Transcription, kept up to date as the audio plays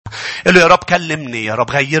قل له يا رب كلمني، يا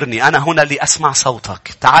رب غيرني، أنا هنا لأسمع صوتك.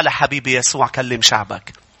 تعال حبيبي يسوع كلم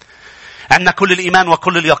شعبك. عندنا كل الإيمان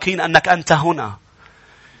وكل اليقين أنك أنت هنا.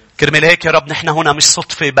 كرمال هيك يا رب نحن هنا مش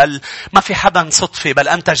صدفة، بل ما في حدا صدفة، بل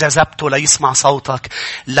أنت جذبته ليسمع صوتك،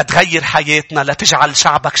 لتغير حياتنا، لتجعل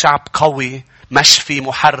شعبك شعب قوي مشفي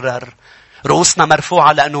محرر. رؤوسنا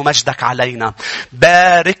مرفوعة لأنه مجدك علينا.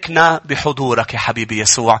 باركنا بحضورك يا حبيبي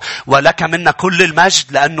يسوع، ولك منا كل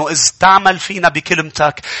المجد، لأنه إذ تعمل فينا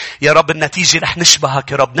بكلمتك يا رب النتيجة رح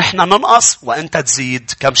نشبهك يا رب. نحن ننقص وأنت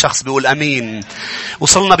تزيد. كم شخص بيقول أمين؟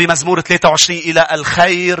 وصلنا بمزمور 23 إلى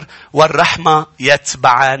الخير والرحمة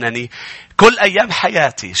يتبعانني كل أيام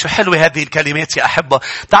حياتي. شو حلوة هذه الكلمات يا أحبة.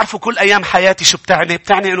 تعرفوا كل أيام حياتي شو بتعني؟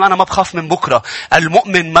 بتعني أنه أنا ما بخاف من بكرة.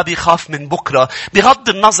 المؤمن ما بيخاف من بكرة بغض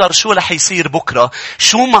النظر شو رح يصير بكرة،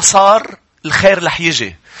 شو ما صار الخير رح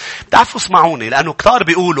يجي. تعرفوا اسمعوني، لأنه كتار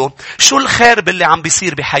بيقولوا شو الخير باللي عم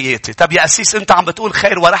بيصير بحياتي. طب يا أسيس أنت عم بتقول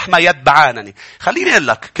خير ورحمة يتبعانني. خليني أقول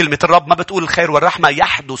لك كلمة الرب ما بتقول الخير والرحمة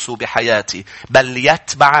يحدث بحياتي، بل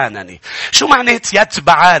يتبعانني. شو معنات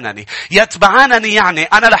يتبعانني؟ يتبعانني يعني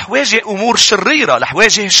أنا رح واجه أمور شريرة، رح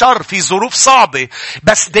واجه شر في ظروف صعبة،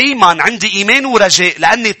 بس دايما عندي إيمان ورجاء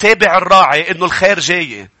لأني تابع الراعي إنه الخير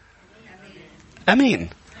جاي. أمين.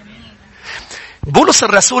 بولس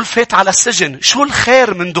الرسول فات على السجن. شو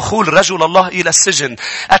الخير من دخول رجل الله إلى السجن؟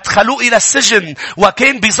 أدخلوه إلى السجن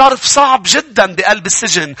وكان بظرف صعب جدا بقلب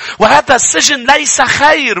السجن، وهذا السجن ليس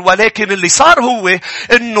خير، ولكن اللي صار هو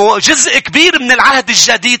إنه جزء كبير من العهد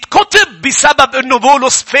الجديد كتب بسبب إنه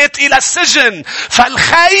بولس فات إلى السجن،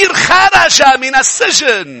 فالخير خرج من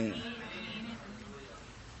السجن.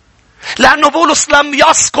 لأنه بولس لم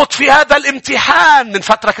يسقط في هذا الامتحان. من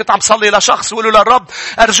فترة كنت عم صلي لشخص وقلوا له للرب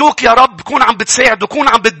أرجوك يا رب كون عم بتساعده، كون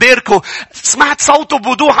عم بتباركه. سمعت صوته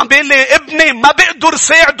بوضوح عم بيقول لي ابني ما بقدر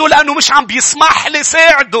ساعده لأنه مش عم بيسمح لي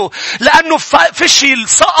ساعده، لأنه فشل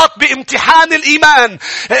سقط بامتحان الإيمان.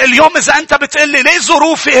 اليوم إذا أنت بتقول لي ليه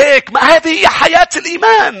ظروفي هيك، ما هذه هي حياة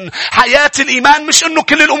الإيمان. حياة الإيمان مش إنه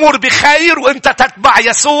كل الأمور بخير وأنت تتبع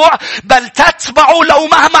يسوع، بل تتبعه لو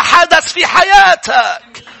مهما حدث في حياتك.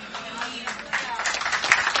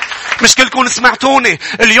 مش كلكم سمعتوني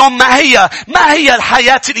اليوم؟ ما هي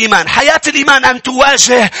الحياة الإيمان؟ حياة الإيمان أن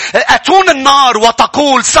تواجه أتون النار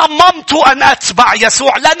وتقول صممت أن أتبع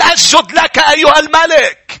يسوع، لن أسجد لك أيها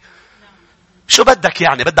الملك. شو بدك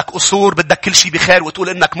يعني؟ بدك قصور، بدك كل شيء بخير وتقول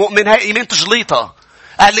إنك مؤمن؟ هاي إيمان تجليطة.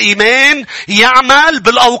 الإيمان يعمل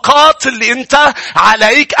بالأوقات اللي أنت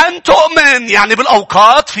عليك أن تؤمن. يعني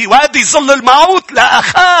بالأوقات في وادي ظل الموت لا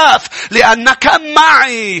أخاف لأنك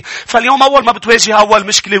معي. فاليوم أول ما بتواجه أول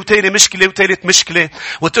مشكلة وتاني مشكلة وتالت مشكلة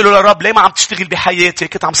وتقول له يا رب ليه ما عم تشتغل بحياتي؟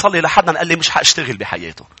 كنت عم صلي لحدا قال لي مش حاشتغل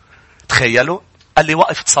بحياته. تخيلوا، قال لي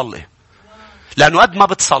وقف تصلي، لأنه قد ما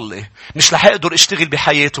بتصلي مش رح أقدر أشتغل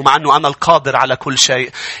بحياته، مع أنه أنا القادر على كل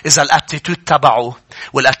شيء. إذا الاتيتود تبعه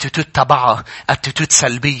والاتيتود تبعها اتيتود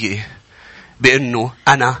سلبية، بأنه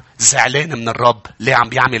أنا زعلان من الرب ليه عم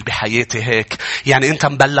بيعمل بحياتي هيك، يعني أنت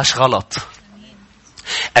مبلش غلط.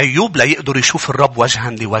 أيوب لا يقدر يشوف الرب وجها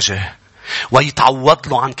لوجه ويتعوض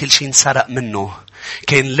له عن كل شيء انسرق منه.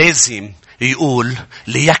 كان لازم يقول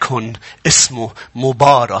ليكن اسمه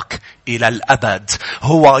مبارك إلى الأبد.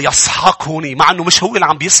 هو يسحقني، مع أنه مش هو اللي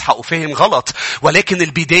عم بيسحق، فهم غلط. ولكن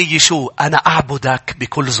البداية شو؟ أنا أعبدك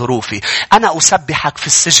بكل ظروفي، أنا أسبحك في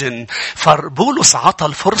السجن. فبولس عطى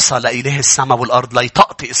الفرصة لإله السماء والأرض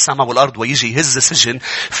ليطأطئ السماء والأرض ويجي يهز السجن،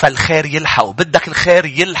 فالخير يلحقه. بدك الخير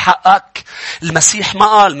يلحقك. المسيح ما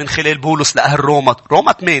قال من خلال بولس لأهل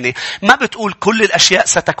روما 8 ما بتقول كل الأشياء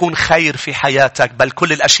ستكون خير في حياتك، بل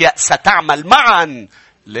كل الأشياء ستعمل معا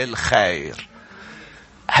للخير.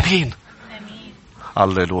 أمين.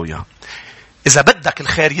 هللويا. إذا بدك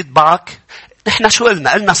الخير يتبعك، نحن شو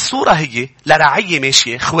قلنا الصورة هي لرعية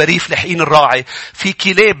ماشية، خواريف لحقين الراعي، في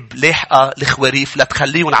كلاب لاحقة الخواريف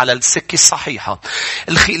لتخليهم على السكة الصحيحة.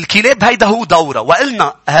 الكلاب هيدا هو دورة.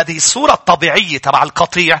 وقلنا هذه الصورة الطبيعية تبع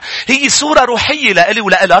القطيع هي صورة روحية لإلي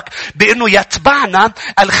ولإلك، بأنه يتبعنا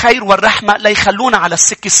الخير والرحمة ليخلونا على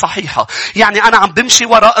السكة الصحيحة. يعني أنا عم بمشي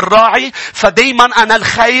وراء الراعي، فدايما أنا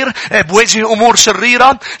الخير بواجه أمور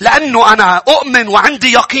شريرة، لأنه أنا أؤمن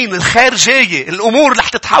وعندي يقين الخير جاي، الأمور رح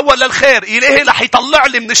تتحول للخير. إلهي رح يطلع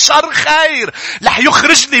لي من الشر خير، رح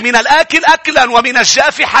يخرج لي من الآكل أكلا ومن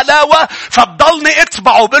الجاف حلاوة، فبضلني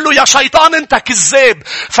اتبعه. بقول له يا شيطان أنت كذاب.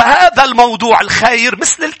 فهذا الموضوع الخير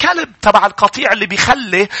مثل الكلب تبع القطيع اللي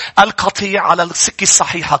بيخلي القطيع على السكة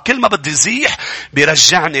الصحيحة. كل ما بدي زيح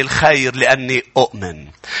بيرجعني الخير لأني أؤمن.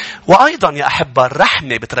 وأيضا يا أحبة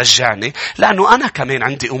الرحمة بترجعني، لأنه أنا كمان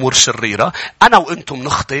عندي أمور شريرة، أنا وأنتم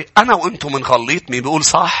نخطئ، أنا وأنتم نغلط. مين بيقول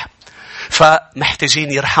صح؟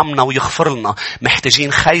 فمحتاجين يرحمنا ويغفر لنا.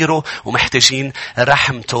 محتاجين خيره ومحتاجين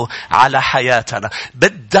رحمته على حياتنا.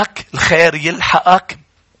 بدك الخير يلحقك،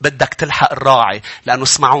 بدك تلحق الراعي. لأنه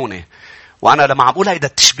اسمعوني، وأنا لما عم أقول هيدا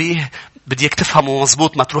التشبيه بديك تفهمه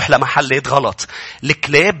مزبوط، ما تروح لمحل غلط.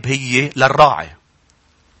 الكلاب هي للراعي.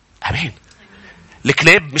 أمين.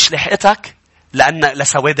 الكلاب مش لحقتك لأن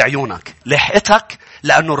لسواد عيونك، لحقتك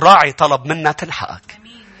لأنه الراعي طلب منا تلحقك.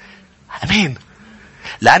 أمين.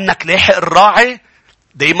 لأنك لاحق الراعي.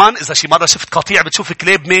 دايما إذا شي مرة شفت قطيع بتشوف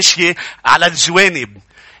كلاب ماشية على الجوانب،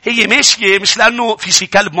 هي ماشية مش لأنه في شي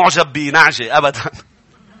كلب معجب بنعجة أبدا.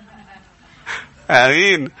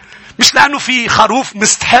 أمين. مش لأنه في خروف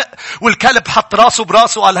مستحق والكلب حط راسه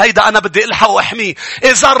براسه وقال هيدا أنا بدي ألحق وأحميه.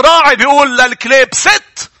 إذا الراعي بيقول للكلاب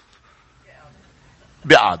ست،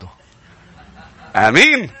 بيقعدوا.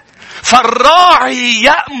 آمين. فالراعي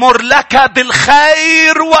يأمر لك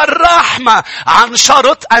بالخير والرحمة عن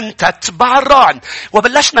شرط أن تتبع الراعي.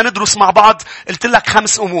 وبلشنا ندرس مع بعض، قلت لك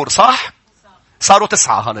 5 أمور، صح؟ صاروا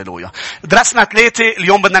 9. هاليلويا. درسنا 3،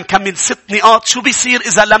 اليوم بدنا نكمل 6 نقاط. شو بيصير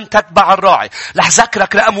إذا لم تتبع الراعي؟ رح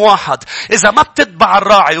ذكرك رقم 1. إذا ما بتتبع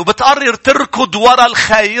الراعي وبتقرر تركض وراء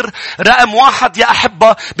الخير، رقم 1 يا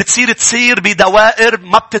أحبة، بتصير تسير بدوائر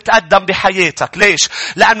ما بتتقدم بحياتك. ليش؟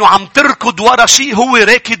 لأنه عم تركض وراء شيء هو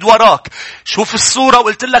راكد وراك. شوف الصورة،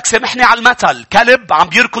 وقلت لك سامحني على المثل، كلب عم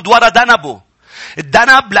بيركض وراء دنبه.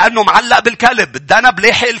 الدنب لأنه معلق بالكلب، الدنب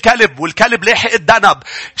لاحق الكلب والكلب لاحق الدنب.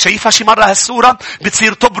 شايفها شي مرة هالصورة؟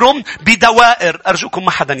 بتصير تبرم بدوائر. أرجوكم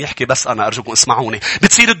ما حدا يحكي، بس أنا أرجوكم اسمعوني.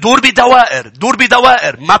 بتصير تدور بدوائر، دور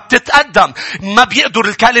بدوائر، ما بتتقدم. ما بيقدر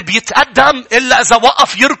الكلب يتقدم إلا إذا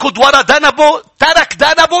وقف يركض وراء دنبه، ترك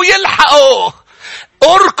دنبه يلحقه.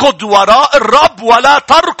 اركض وراء الرب ولا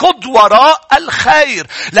تركض وراء الخير،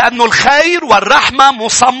 لأنه الخير والرحمة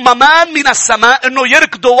مصممان من السماء انه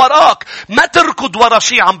يركضوا وراك. ما تركض وراء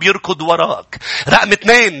شيء عم بيركض وراك. رقم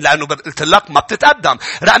 2، لأنه قلت لك ما بتتقدم.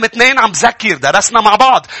 رقم 2 عم بذكر، درسنا مع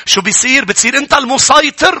بعض شو بيصير. بتصير انت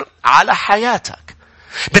المسيطر على حياتك.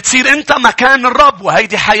 بتصير انت مكان الرب،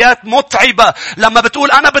 وهيدي حياة متعبة. لما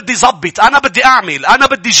بتقول انا بدي زبط، انا بدي اعمل، انا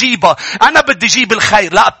بدي جيبها، انا بدي جيب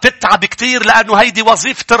الخير، لا، بتتعب كتير. لانه هيدي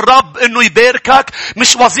وظيفة الرب انه يباركك،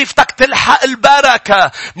 مش وظيفتك تلحق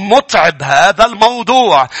البركة. متعب هذا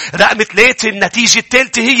الموضوع. رقم 3، النتيجة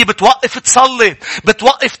الثالثة هي بتوقف تصلي،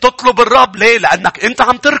 بتوقف تطلب الرب. ليه؟ لانك انت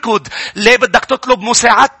عم تركض. ليه بدك تطلب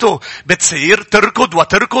مساعدته؟ بتصير تركض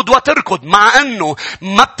وتركض وتركض، مع انه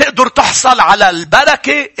ما بتقدر تحصل على البركة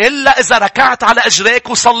إلا إذا ركعت على أجريك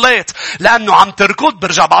وصليت. لأنه عم تركض.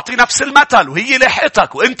 برجع بعطي نفس المثل، وهي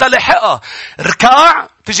لحقتك وإنت لحقها. ركع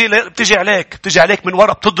بتجي عليك من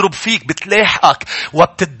وراء، بتضرب فيك، بتلاحقك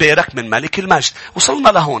وبتتبارك من ملك المجد. وصلنا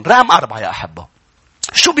لهون. رقم 4 يا أحبة.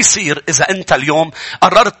 شو بيصير إذا أنت اليوم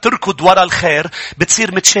قررت تركض وراء الخير؟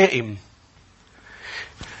 بتصير متشائم.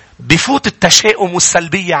 بفوت التشاؤم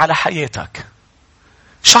والسلبية على حياتك.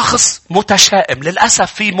 شخص متشائم.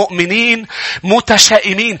 للأسف في مؤمنين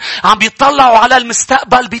متشائمين، عم بيطلعوا على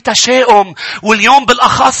المستقبل بتشاؤم. واليوم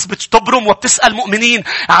بالأخص بتبرم وبتسأل مؤمنين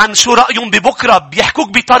عن شو رأيهم ببكرة، بيحكوك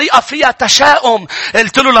بطريقة فيها تشاؤم.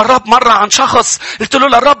 قلت له للرب مرة عن شخص، قلت له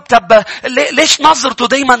للرب طب ليش نظرته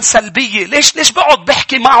دايما سلبية؟ ليش بقعد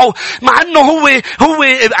بحكي معه مع انه هو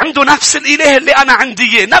عنده نفس الإله اللي أنا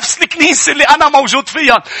عندي، نفس الكنيسة اللي أنا موجود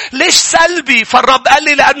فيها؟ ليش سلبي؟ فالرب قال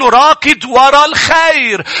لي لأنه راكد وراء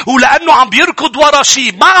الخير، ولأنه عم بيركض ورا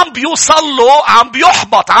شيء ما عم بيوصل له، عم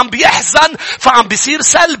بيحبط، عم بيحزن، فعم بيصير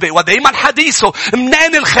سلبي. ودايما حديثه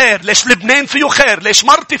منين الخير؟ ليش لبنان فيه خير؟ ليش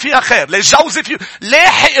مرتي فيها خير؟ ليش جوزي فيه؟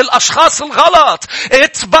 لاحق الأشخاص الغلط.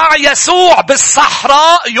 اتبع يسوع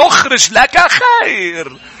بالصحراء يخرج لك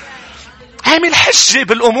خير. عامل حجة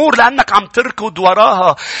بالأمور لأنك عم تركض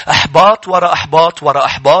وراها. إحباط وراء إحباط وراء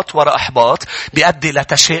إحباط وراء إحباط بيؤدي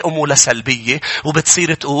لتشاؤم ولسلبية.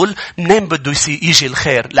 وبتصير تقول منين بده يجي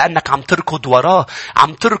الخير؟ لأنك عم تركض وراه،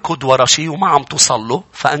 عم تركض ورا شيء وما عم توصل له،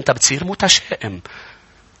 فأنت بتصير متشائم.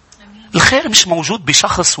 الخير مش موجود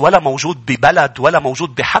بشخص ولا موجود ببلد ولا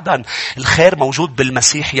موجود بحدا. الخير موجود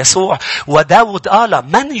بالمسيح يسوع. وداود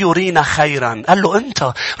قال من يرينا خيرا؟ قال له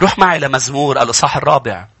أنت. روح معي لمزمور الإصحاح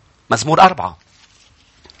 4، مزمور 4.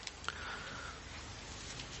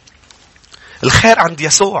 الخير عند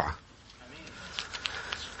يسوع.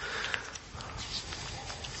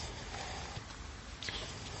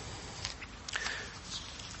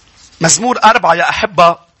 مزمور 4 يا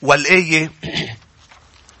أحبة، والآية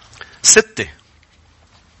 6.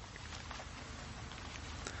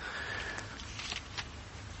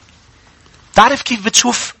 تعرف كيف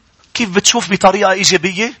بتشوف بطريقة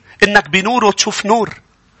إيجابية؟ إنك بنوره تشوف نور.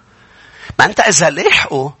 ما أنت إذا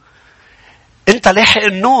لاحقه، أنت لاحق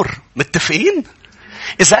النور. متفقين؟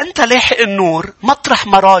 إذا أنت لاحق النور، مطرح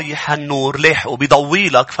ما رايح هالنور لاحقه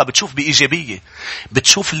بيضويلك، فبتشوف بإيجابية.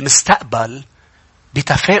 بتشوف المستقبل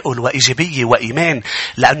بتفاؤل وإيجابية وإيمان،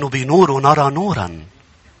 لأنه بنوره نرى نورا.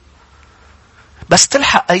 بس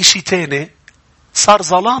تلحق أي شيء تاني صار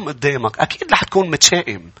ظلام قدامك، أكيد رح تكون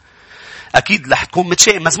متشائم. أكيد رح تكون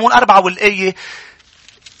متشائم. مزمور 4 والآية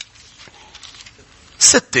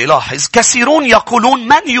 6 لاحظ: كثيرون يقولون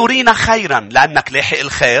من يرينا خيرا. لأنك لاحق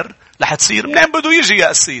الخير رح تصير منين بده يجي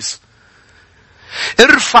يا أسيس.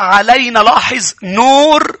 ارفع علينا، لاحظ،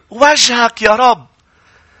 نور وجهك يا رب.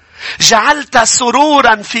 جعلت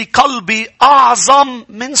سرورا في قلبي أعظم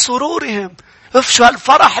من سرورهم. شو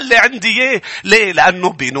هالفرح اللي عندي اياه؟ ليه؟ لأنه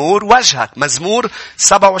بنور وجهك. مزمور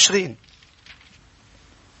 27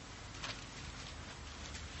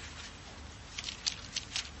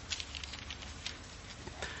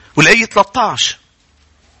 والآية 13: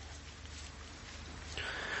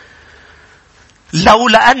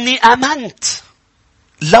 لولا أني آمنت.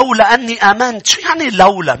 لولا أني آمنت. شو يعني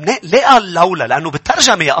لولا؟ ليه قال لولا؟ لأنه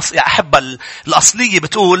بالترجمة يا أحبة الأصلية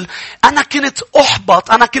بتقول أنا كنت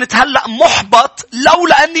أحبط، أنا كنت هلأ محبط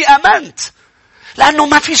لولا أني آمنت. لأنه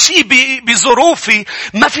ما في شيء بظروفي،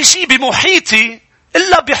 ما في شيء بمحيطي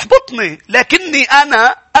إلا بيحبطني، لكني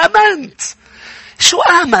أنا آمنت. شو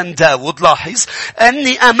آمن داود؟ لاحظ: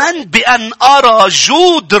 أني آمنت بأن أرى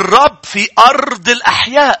جود الرب في أرض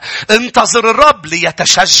الأحياء. انتظر الرب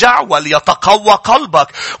ليتشجع وليتقوى قلبك.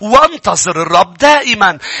 وانتظر الرب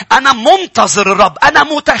دائما. أنا منتظر الرب، أنا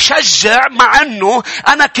متشجع، مع أنه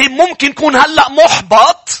أنا ممكن كون هلأ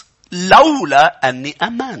محبط لولا أني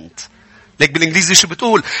آمنت. لك بالإنجليزي شو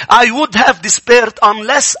بتقول؟ I would have despaired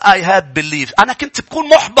unless I had believed. أنا كنت بكون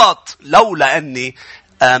محبط لولا أني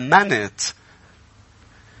آمنت.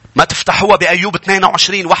 ما تفتحوها بأيوب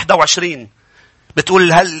 22:21.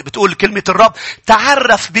 بتقول كلمة الرب: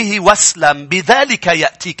 تعرف به واسلم، بذلك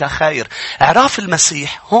يأتيك خير. اعراف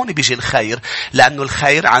المسيح هون بيجي الخير، لأنه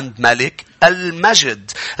الخير عند ملك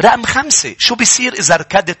المجد. رقم 5: شو بيصير إذا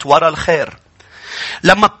ركضت ورا الخير؟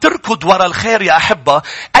 لما بتركض ورا الخير يا أحبة،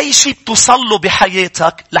 أي شيء بتصله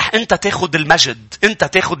بحياتك رح أنت تاخد المجد، أنت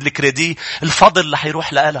تاخد الكريدي، الفضل رح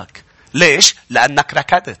يروح لك. ليش؟ لأنك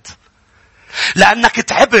ركضت، لأنك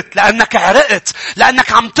تعبت، لأنك عرقت،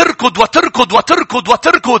 لأنك عم تركض وتركض وتركض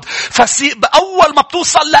وتركض. أول ما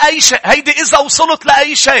بتوصل لأي شيء، هيدي إذا وصلت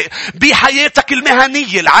لأي شيء بحياتك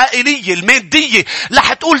المهنية، العائلية، المادية،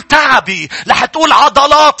 رح تقول تعبي، رح تقول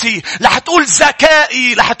عضلاتي، رح تقول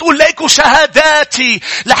ذكائي، رح تقول ليكو شهاداتي،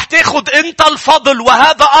 رح تاخد أنت الفضل.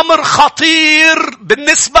 وهذا أمر خطير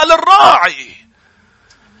بالنسبة للراعي،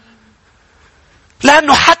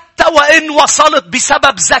 لأنه حتى وإن وصلت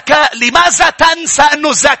بسبب ذكاء، لماذا تنسى أنه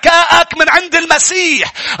ذكائك من عند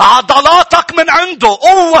المسيح، عضلاتك من عنده،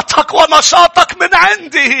 قوتك ونشاطك من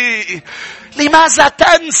عنده؟ لماذا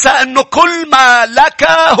تنسى أنه كل ما لك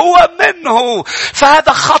هو منه؟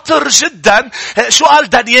 فهذا خطر جدا. شو قال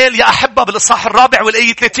دانيال يا أحبة بالإصحاح 4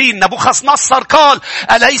 والآية 30؟ نبوخذ نصر قال: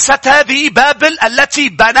 أليست هذه بابل التي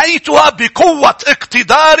بنيتها بقوة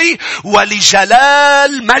اقتداري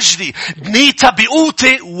ولجلال مجدي؟ بنيتها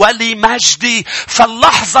بقوتي ولمجدي.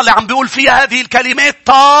 فاللحظة اللي عم بيقول فيها هذه الكلمات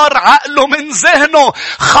طار عقله من ذهنه.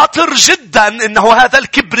 خطر جدا إنه هذا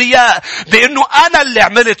الكبرياء، بأنه أنا اللي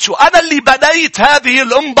عملت شو، أنا اللي بنيت هذه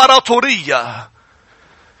الإمبراطورية.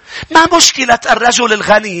 ما مشكلة الرجل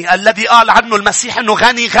الغني الذي قال عنه المسيح أنه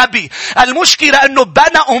غني غبي؟ المشكلة أنه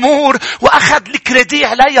بنى أمور وأخذ الكريدي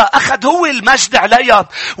عليها، أخذ هو المجد عليها.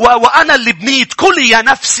 وأنا اللي بنيت. كلي يا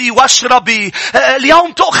نفسي واشربي،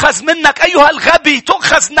 اليوم تؤخذ منك أيها الغبي،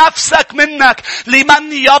 تؤخذ نفسك منك.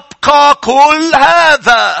 لمن يبقى كل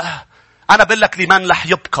هذا؟ أنا بقول لك لمن رح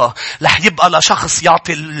يبقى لشخص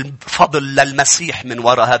يعطي الفضل للمسيح من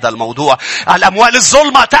وراء هذا الموضوع. الأموال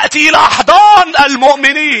الظلمة تأتي إلى أحضان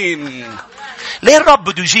المؤمنين. ليه الرب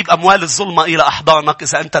بده يجيب أموال الظلمة إلى أحضانك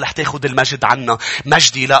إذا أنت رح تاخد المجد عنا؟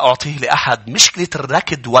 مجدي لا أعطيه لأحد. مشكلة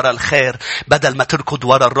الركض وراء الخير بدل ما تركض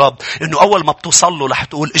وراء الرب، إنه أول ما بتوصل له رح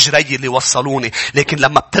تقول إجري اللي وصلوني، لكن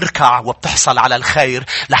لما بتركع وبتحصل على الخير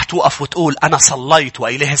رح توقف وتقول أنا صليت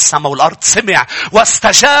وإله السماء والأرض سمع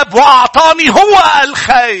واستجاب وأعطاني هو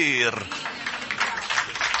الخير.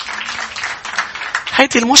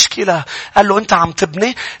 هيدي المشكلة. قال له أنت عم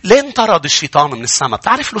تبني. ليه انطرد الشيطان من السماء؟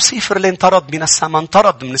 بتعرف لوسيفر ليه انطرد من السماء؟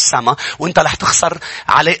 انطرد من السماء وانت رح تخسر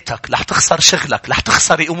علاقتك، رح تخسر شغلك، رح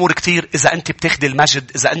تخسري أمور كتير إذا أنت بتاخد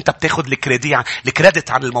المجد، إذا أنت بتاخد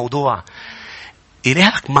الكريدت عن الموضوع.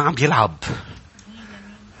 إلهك ما عم بيلعب.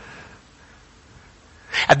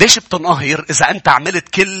 قديش بتنقهر إذا أنت عملت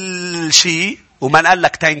كل شيء وما قال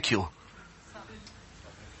لك thank you؟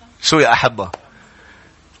 شو يا أحبة؟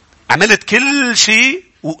 عملت كل شيء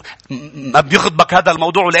ما بيغضبك هذا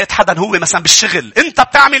الموضوع ولقيت حدا هو مثلا بالشغل انت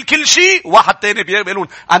بتعمل كل شيء واحد تاني بيقولون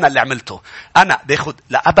انا اللي عملته انا باخد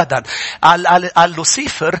لا ابدا. قال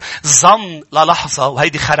لوسيفر ظن للحظة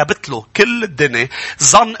وهيدي خربت له كل الدنيا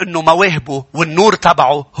ظن انه مواهبه والنور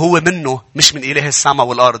تبعه هو منه مش من اله السماء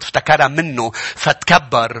والارض افتكرها منه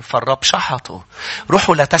فتكبر فالرب شحطه.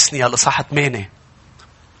 روحوا لتثنية لصحة 8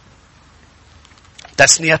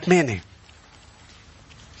 تثنية 8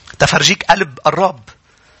 تفرجيك قلب الرب.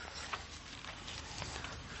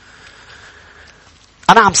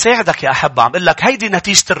 أنا عم ساعدك يا أحبة عم قل لك هيدي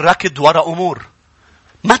نتيجة الركض وراء أمور.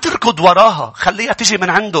 ما تركض وراها خليها تيجي من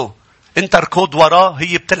عنده. أنت ركض وراه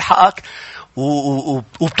هي بتلحقك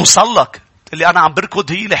وبتوصلك. اللي أنا عم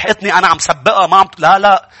بركض هي لحقتني أنا عم سبقها ما عم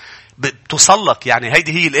لا بتوصلك. يعني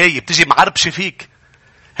هيدي هي الآية بتيجي معربشة فيك.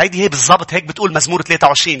 هيدي هي بالضبط هيك بتقول مزمور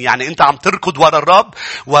 23. يعني أنت عم تركض ورا الرب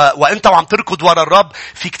وأنت وعم تركض ورا الرب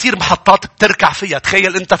في كتير محطات بتركع فيها.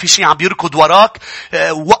 تخيل أنت في شيء عم بيركض وراك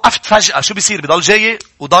وقفت فجأة شو بيصير؟ بضل جاي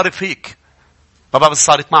وضارب فيك. بابا بس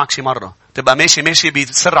صارت معك شي مرة تبقى ماشي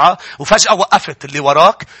بسرعة وفجأة وقفت اللي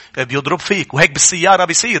وراك بيضرب فيك. وهيك بالسيارة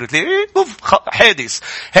بيصير حادث.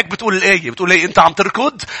 هيك بتقول الآية بتقول لي أنت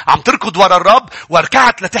عم تركض ورا الرب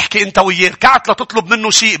وركعت لتحكي أنت وياه ركعت لتطلب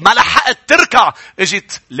منه شيء ما لحقت تركع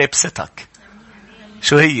اجت لبستك.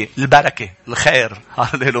 شو هي؟ البركة الخير.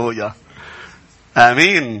 هاليلويا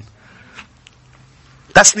آمين.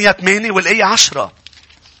 تثنية 8 والآية 10.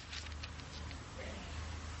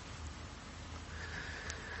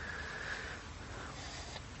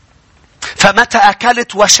 فمتى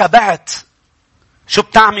أكلت وشبعت شو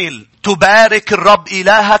بتعمل؟ تبارك الرب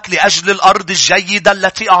إلهك لأجل الأرض الجيدة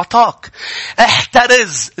التي أعطاك.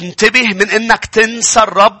 احترز انتبه من أنك تنسى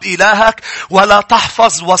الرب إلهك ولا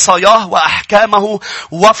تحفظ وصاياه وأحكامه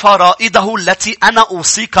وفرائضه التي أنا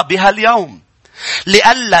أوصيك بها اليوم.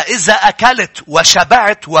 لئلا إذا أكلت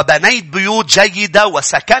وشبعت وبنيت بيوت جيدة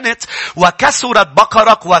وسكنت وكسرت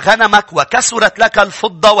بقرك وغنمك وكسرت لك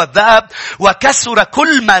الفضة والذهب وكسر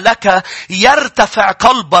كل ما لك يرتفع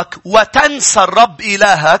قلبك وتنسى الرب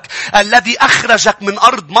إلهك الذي أخرجك من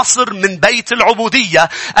أرض مصر من بيت العبودية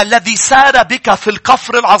الذي سار بك في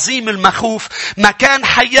الكفر العظيم المخوف مكان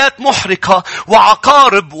حياة محرقة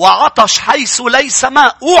وعقارب وعطش حيث ليس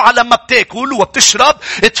ماء. اوعى لما بتاكل وبتشرب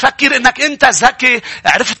تفكر انك انت ذكي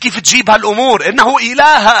عرفت كيف تجيب هالأمور. إنه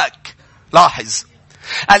إلهك. لاحظ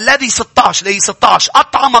الذي 16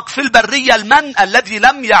 أطعمك في البرية المن الذي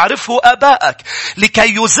لم يعرفه آبائك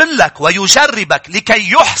لكي يذلك ويجربك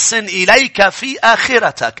لكي يحسن إليك في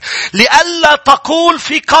آخرتك لئلا تقول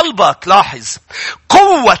في قلبك. لاحظ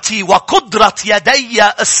قوتي وقدرة يدي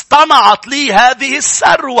اصطنعت لي هذه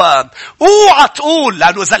الثروة. اوعى تقول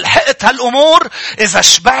لأنه إذا لحقت هالأمور إذا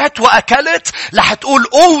شبعت وأكلت رح تقول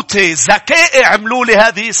قوتي ذكائي عملوا لي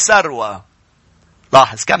هذه الثروة.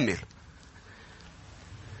 لاحظ كمل.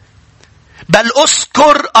 بل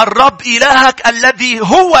اذكر الرب إلهك الذي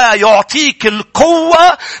هو يعطيك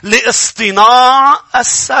القوة لاصطناع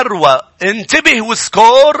الثروة. انتبه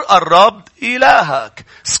واذكر الرب إلهك.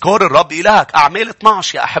 اذكر الرب إلهك. أعمال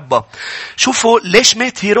 12 يا أحبة. شوفوا ليش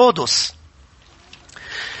مات هيرودس.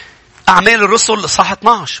 أعمال الرسل صح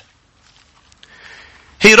 12.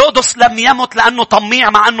 هيرودس لم يمت لأنه طميع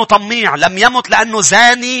مع أنه طميع. لم يمت لأنه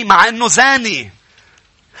زاني مع أنه زاني.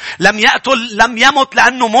 لم يمت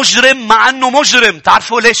لأنه مجرم مع أنه مجرم.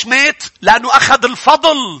 تعرفوا ليش مات؟ لأنه أخذ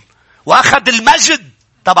الفضل وأخذ المجد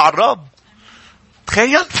تبع الرب.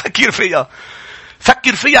 تخيل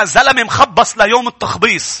فكر فيها زلمة مخبص ليوم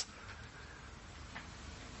التخبيص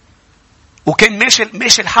وكان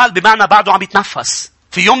ماشي الحال بمعنى بعده عم يتنفس.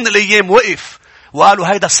 في يوم من الأيام وقف وقالوا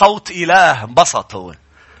هيدا صوت إله. انبسط هو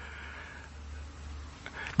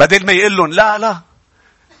بدل ما يقول لهم لا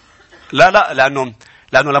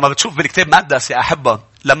لأنه لما بتشوف بالكتاب مقدس يا أحبة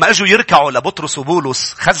لما اجوا يركعوا لبطرس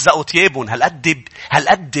وبولس خزقوا ثيابهم.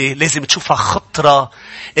 هالقد لازم تشوفها خطرة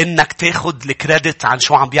انك تاخد الكريدت عن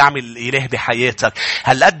شو عم بيعمل الاله بحياتك.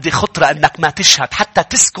 هالقد خطرة انك ما تشهد حتى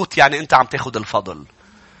تسكت. يعني انت عم تاخد الفضل.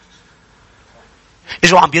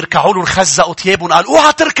 اجوا عم بيركعوا له خزقوا ثيابهم قال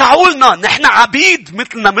اوعى تركعوا لنا نحن عبيد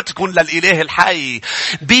مثلنا مثلكم للاله الحي.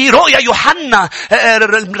 برؤيا يوحنا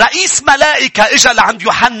رئيس ملائكة اجى لعند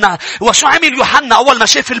يوحنا. وشو عمل يوحنا اول ما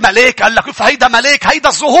شاف الملاك؟ قال لك هيدا ملاك هيدا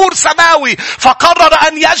ظهور سماوي. فقرر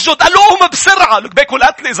ان يسجد. قال له قوم بسرعة. لك باكل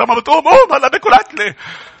قتلة. اذا ما بتقوم قوم هلا باكل قتلة.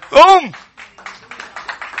 قوم.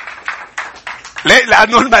 ليه؟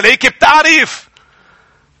 لانه الملائكة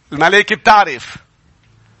بتعرف.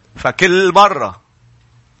 فكل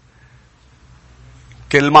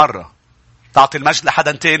مرة تعطي المجد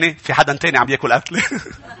لحدا تاني في حدا تاني عم يأكل أكل.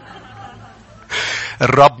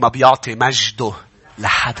 الرب ما بيعطي مجده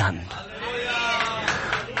لحدا.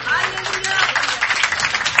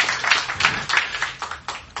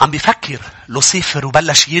 عم بيفكر لوسيفر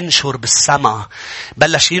وبلش ينشر بالسماء.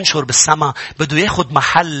 بلش ينشر بالسماء. بده ياخد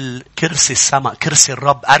محل كرسي السماء. كرسي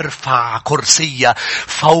الرب أرفع كرسية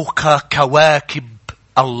فوق كواكب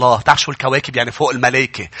الله. تعرف شو الكواكب؟ يعني فوق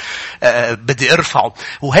الملائكة. بدي ارفعه.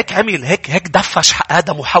 وهيك عمل هيك دفش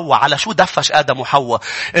آدم وحواء. على شو دفش آدم وحواء؟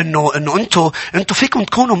 انه انتو فيكم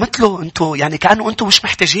تكونوا مثله. انتو يعني كأنه انتو مش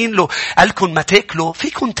محتاجين له. قالكم ما تاكلوا.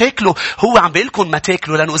 فيكم تاكلوا. هو عم بيقلكم ما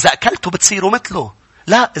تاكلوا لأنه إذا أكلتوا بتصيروا مثله.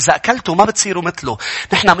 لا، إذا أكلتوا ما بتصيروا مثله.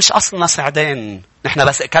 نحن مش أصلنا سعدين. نحن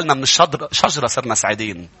بس أكلنا من شجرة صرنا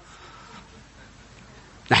سعدين.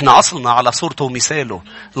 نحن أصلنا على صورته ومثاله.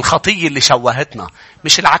 الخطية اللي شوهتنا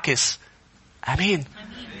مش العكس. أمين.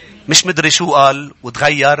 مش مدري شو قال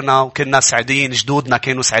وتغيرنا وكنا سعدين. جدودنا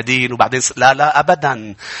كانوا سعدين وبعدين لا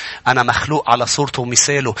أبدا. أنا مخلوق على صورته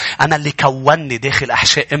ومثاله. أنا اللي كونني داخل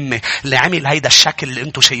أحشاء أمي. اللي عمل هيدا الشكل اللي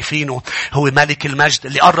أنتوا شايفينه هو ملك المجد.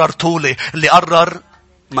 اللي قرر طولي. اللي قرر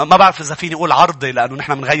ما بعرف إذا فيني أقول عرضي لأنه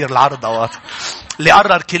نحن بنغير العرض أوقات. اللي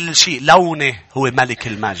قرر كل شيء. لونه هو ملك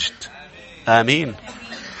المجد. آمين.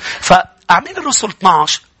 فأعمال الرسل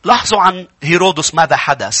 12 لاحظوا عن هيرودس ماذا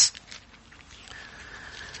حدث.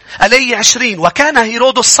 آية 20. وكان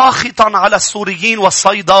هيرودس ساخطا على السوريين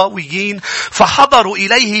والصيداويين فحضروا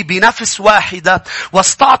إليه بنفس واحدة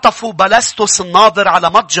واستعطفوا بلستس الناظر على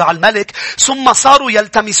مضجع الملك ثم صاروا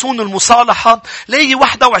يلتمسون المصالحة. آية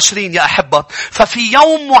 21 يا أحبة. ففي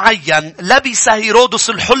يوم معين لبس هيرودس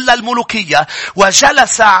الحلة الملوكية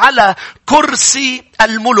وجلس على كرسي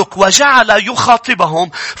الملك وجعل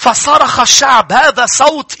يخاطبهم فصرخ الشعب هذا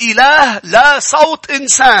صوت إله لا صوت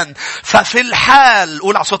إنسان. ففي الحال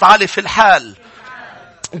قول على صوت عالي. في الحال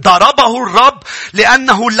ضربه الرب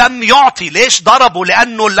لأنه لم يعطي. ليش ضربه؟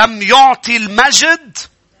 لأنه لم يعطي المجد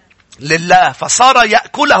لله فصار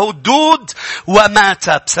يأكله الدود ومات.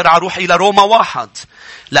 بسرعة روح إلى روما 1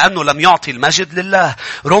 لأنه لم يعطي المجد لله.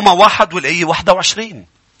 روما 1 والآية 21.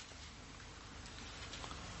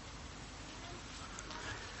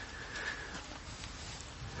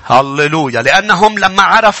 هللويا. لأنهم لما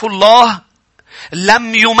عرفوا الله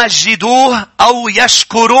لم يمجدوه أو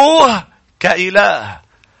يشكروه كإله.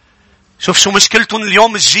 شوف شو مشكلتهم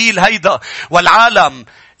اليوم. الجيل هيدا والعالم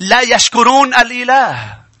لا يشكرون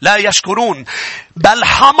الإله. لا يشكرون بل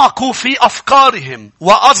حمقوا في أفكارهم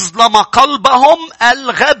وأظلم قلبهم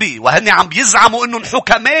الغبي. وهن عم بيزعموا إنهم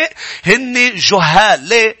حكماء هن جهال.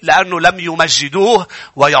 ليه؟ لأنه لم يمجدوه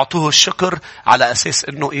ويعطوه الشكر على أساس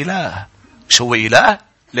إنه إله. شو هو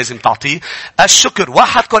إله؟ لازم تعطيه الشكر.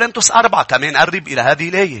 1 كورنثوس 4 كمان قرب إلى هذه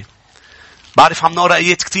الآية. بعرف عم نقرأ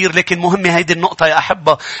آيات كتير لكن مهمة هيدي النقطة يا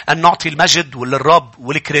أحبة أن نعطي المجد للرب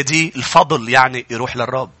والكريدي. الفضل يعني يروح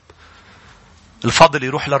للرب. الفضل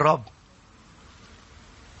يروح للرب.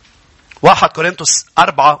 1 كورنثوس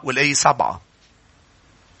 4 والآية 7.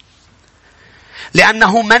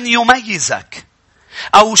 لأنه من يميزك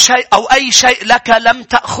أو أي شيء لك لم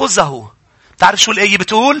تأخذه. تعرف شو الآية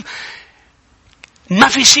بتقول؟ ما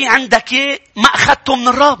في شيء عندك ما أخذته من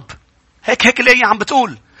الرب. هيك الآية عم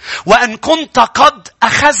بتقول. وأن كنت قد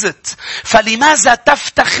أخذت فلماذا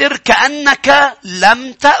تفتخر كأنك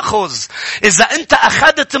لم تأخذ؟ إذا أنت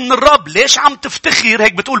أخذت من الرب ليش عم تفتخر؟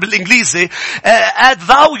 هيك بتقول بالإنجليزي as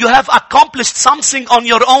though you have accomplished something on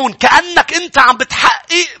your own. كأنك أنت عم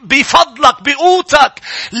بتحقق بفضلك بقوتك.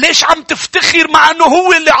 ليش عم تفتخر مع أنه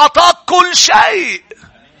هو اللي عطاك كل شيء؟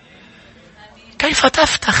 كيف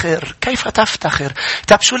تفتخر؟ كيف تفتخر؟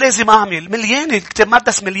 طب شو لازم أعمل؟ مليان الكتاب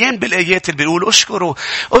المقدس مليان بالآيات اللي بيقول أشكره.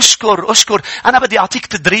 أشكر. أنا بدي أعطيك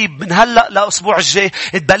تدريب من هلأ لأسبوع الجاي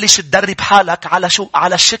تبلش تدرب حالك على شو؟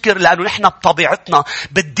 على الشكر. لأنه نحن بطبيعتنا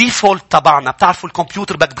بالديفولت تبعنا. بتعرفوا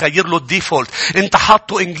الكمبيوتر بدك تغير له الديفولت. انت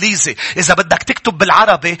حاطه إنجليزي. إذا بدك تكتب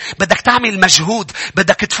بالعربي بدك تعمل مجهود.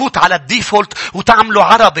 بدك تفوت على الديفولت وتعمله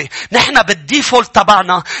عربي. نحن بالديفولت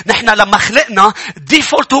تبعنا. نحن لما خلقنا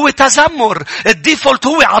الديفولت هو تذمر. الديفولت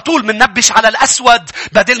هو عطول مننبش على الأسود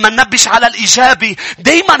بدل ما ننبش على الإيجابي.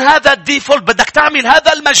 دايما هذا الديفولت. بدك تعمل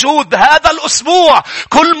هذا المجهود هذا الأسبوع.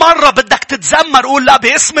 كل مرة بدك تتذمر. قول لا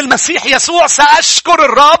باسم المسيح يسوع سأشكر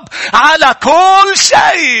الرب على كل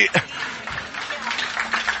شيء.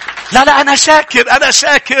 لا أنا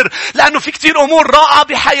شاكر لأنه في كتير أمور رائعة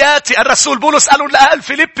بحياتي. الرسول بولس قالوا لأهل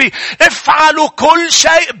فيليبي افعلوا كل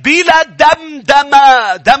شيء بلا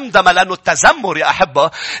دمدمة. لأنه التذمر يا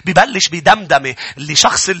أحبة ببلش بدمدمة. اللي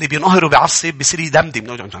شخص اللي بينقهر وبيعصب بيصير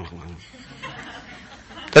يدمدم.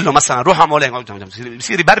 قل له مثلا روح عمولين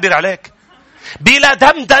بيصير يبربر عليك. بلا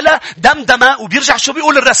دمدمة. وبيرجع شو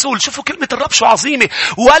بيقول الرسول؟ شوفوا كلمة الرب شو عظيمة.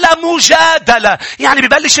 ولا مجادلة. يعني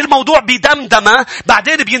ببلش الموضوع بدمدمة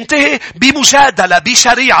بعدين بينتهي بمجادلة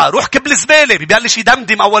بشريعة. روح كب الزبالة. ببلش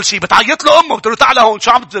يدمدم أول شيء. بتعيط له أمه بتقول له تعال هون.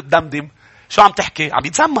 شو عم تدمدم؟ شو عم تحكي؟ عم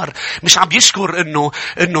يتذمر. مش عم يشكر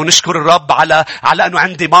إنه نشكر الرب على إنه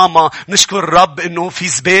عندي ماما. نشكر الرب إنه في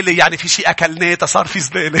زبالة، يعني في شيء أكلناه صار في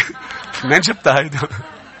زبالة. منين جبتها هيدا؟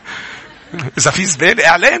 إذا في زبالة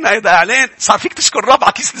إعلان، هيدا إعلان. صار فيك تشكر الرب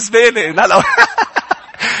على كيس الزبالة. لا.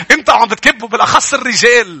 أنت عم بتكبه، بالأخص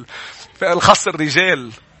الرجال. بالأخص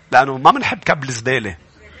الرجال. لأنه ما منحب كب الزبالة.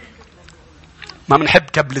 ما منحب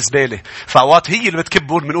كب الزبالة. فأوقات هي اللي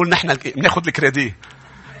بتكبون، بنقول نحن بناخد الكريدي.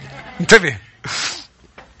 انتبه.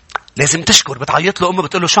 لازم تشكر. بتعيط له أمه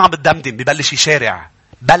بتقول له شو عم بتدمدم؟ ببلش يشارع.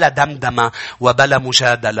 بلا دمدمة وبلا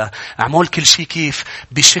مجادلة. اعمل كل شيء كيف؟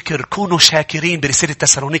 بشكر. كونوا شاكرين. برسالة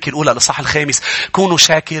تسالونيكي الأولى الإصحاح 5. كونوا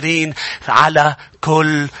شاكرين على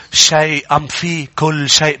كل شيء. أم في كل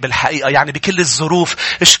شيء بالحقيقة. يعني بكل الظروف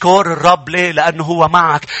اشكر الرب. ليه؟ لأنه هو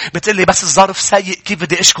معك. بتقلي بس الظرف سيء، كيف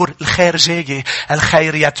بدي أشكر؟ الخير جاي.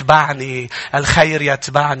 الخير يتبعني. الخير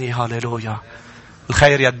يتبعني. هاليلويا.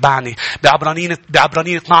 الخير يتبعني.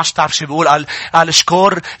 بعبرانيين 12 تعرف شو بيقول؟ قال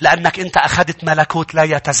اشكر لأنك أنت أخذت ملكوت لا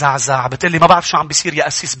يتزعزع. بتقلي ما بعرف شو عم بيصير يا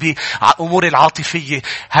أسيس بأموري العاطفية.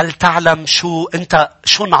 هل تعلم شو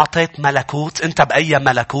انعطيت ملكوت؟ أنت بأي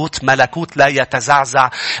ملكوت؟ ملكوت لا يتزعزع.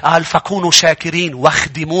 قال فكونوا شاكرين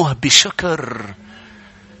واخدموه بشكر.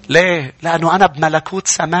 ليه؟ لأنه أنا بملكوت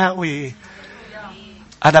سماوي.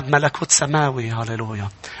 أنا بملكوت سماوي. هاليلويا.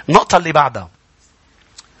 النقطة اللي بعدها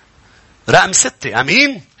رقم 6.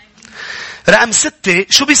 أمين. رقم 6.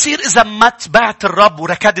 شو بيصير إذا ما تبعت الرب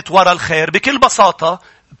وركضت وراء الخير؟ بكل بساطة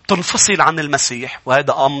بتنفصل عن المسيح.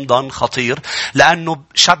 وهذا أمضا خطير. لأنه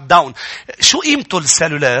شت داون. شو قيمته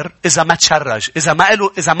السلولار إذا ما تشرج؟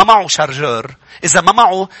 إذا ما معه شارجور.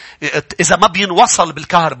 إذا ما بينوصل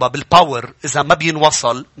بالكهرباء بالباور. إذا ما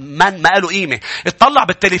بينوصل ما له قيمة. اطلع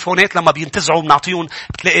بالتليفونات لما بينتزعوا بنعطيهم.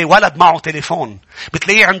 بتلاقي ولد معه تليفون.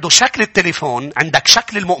 بتلاقي عنده شكل التليفون. عندك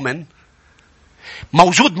شكل المؤمن.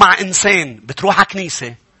 موجود مع إنسان. بتروح على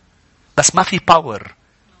كنيسة بس ما في باور.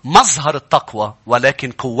 مظهر التقوى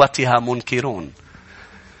ولكن قوتها منكرون.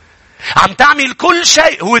 عم تعمل كل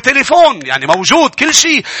شيء. هو تليفون يعني موجود كل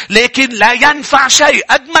شيء لكن لا ينفع شيء.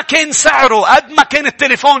 قد ما كان سعره، قد ما كان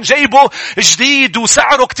التليفون جايبه جديد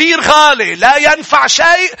وسعره كتير غالي، لا ينفع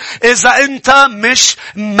شيء إذا أنت مش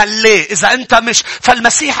ملي. إذا أنت مش.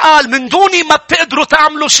 فالمسيح قال من دوني ما بتقدروا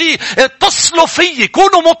تعملوا شيء. اتصلوا فيي.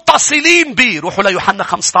 كونوا متصلين بي. روحوا ليوحنا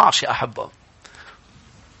 15 يا أحبة.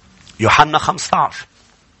 يوحنا 15.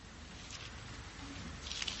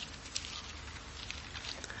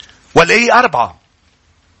 والآية 4.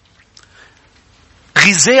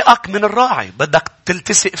 غذائك من الراعي. بدك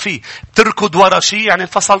تلتصق فيه. تركض ورا شيء يعني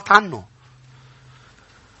انفصلت عنه.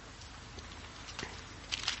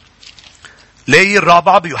 الآية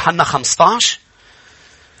 4 بيوحنا 15.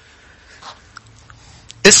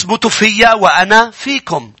 اثبتوا فيا وأنا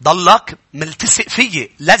فيكم. ضلك ملتصق فيه.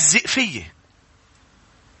 لزق فيه.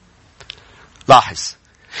 لاحظ.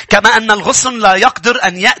 كما أن الغصن لا يقدر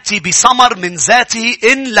أن يأتي بثمر من ذاته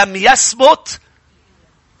إن لم يثبت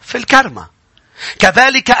في الكرمة،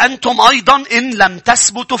 كذلك أنتم أيضا إن لم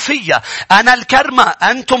تثبتوا فيا. أنا الكرمة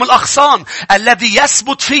أنتم الأغصان. الذي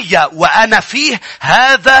يثبت فيا وأنا فيه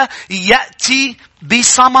هذا يأتي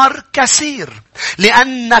بثمر كثير،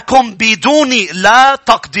 لأنكم بدوني لا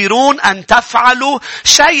تقدرون أن تفعلوا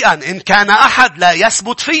شيئا. إن كان أحد لا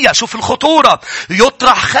يثبت فيا، شوف الخطورة،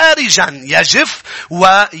 يطرح خارجا يجف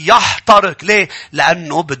ويحترق. ليه؟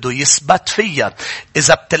 لأنه بده يثبت فيا.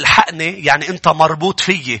 إذا بتلحقني يعني أنت مربوط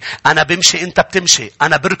فيي. أنا بمشي أنت بتمشي.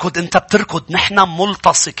 أنا بركض أنت بتركض. نحن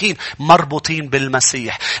ملتصقين مربوطين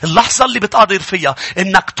بالمسيح. اللحظة اللي بتقدر فيها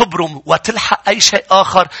إنك تبرم وتلحق أي شيء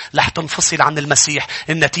آخر رح تنفصل عن المسيح.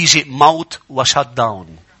 النتيجة موت وشت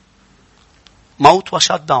داون. موت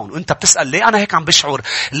وشت داون. وانت بتسأل ليه انا هيك عم بشعر؟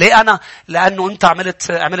 ليه انا؟ لانه انت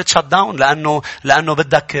عملت شت داون. لانه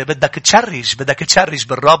بدك تشرج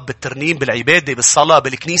بالرب، بالترنيم، بالعبادة، بالصلاة،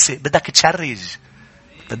 بالكنيسة. بدك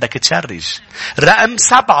تشرج. رقم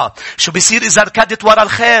 7. شو بيصير اذا ركضت ورا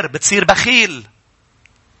الخير؟ بتصير بخيل.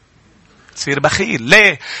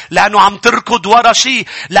 ليه؟ لأنه عم تركض ورا شيء.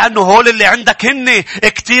 لأنه هول اللي عندك هن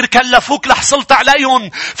كتير كلفوك لحصلت عليهم.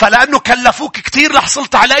 فلأنه كلفوك كتير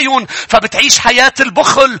لحصلت عليهم فبتعيش حياة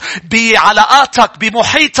البخل بعلاقاتك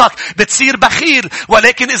بمحيطك. بتصير بخيل.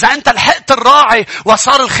 ولكن إذا أنت لحقت الراعي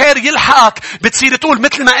وصار الخير يلحقك بتصير تقول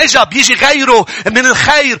مثل ما إجا بيجي غيره من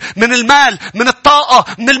الخير، من المال، من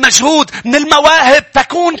الطاقة، من المجهود، من المواهب.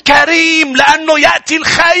 تكون كريم لأنه يأتي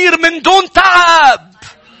الخير من دون تعب.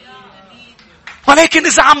 ولكن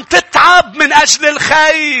إذا عم تتعب من أجل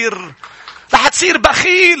الخير رح تصير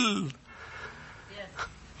بخيل.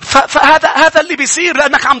 فهذا اللي بيصير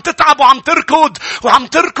لأنك عم تتعب وعم تركض وعم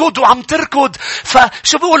تركض وعم تركض.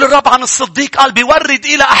 فشو بيقول الرب عن الصديق؟ قال بيورد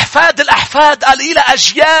إلى أحفاد الأحفاد، قال إلى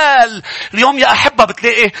أجيال. اليوم يا أحبة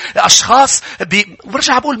بتلاقي أشخاص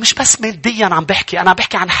برجع بقول مش بس ماديا عم بحكي، أنا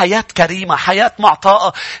بحكي عن حياة كريمة، حياة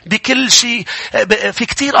معطاءة بكل شيء. في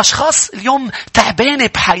كتير أشخاص اليوم تعبانة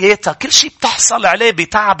بحياتها، كل شيء بتحصل عليه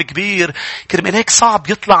بتعب كبير، كرمال هيك صعب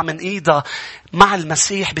يطلع من إيدها. مع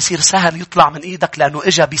المسيح بيصير سهل يطلع من إيدك، لأنه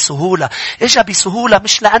إجا بسهولة. إجا بسهولة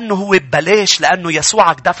مش لأنه هو ببلاش، لأنه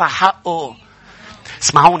يسوعك دفع حقه.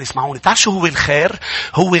 اسمعوني. تعرف شو هو الخير؟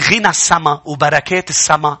 هو غنى السماء وبركات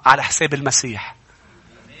السماء على حساب المسيح.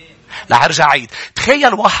 لا أرجع عيد.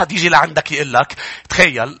 تخيل واحد يجي لعندك يقول لك،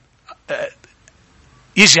 تخيل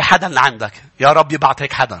يجي حدا لعندك، يا رب يبعت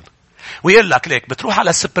هيك حدا، ويقول لك ليك بتروح على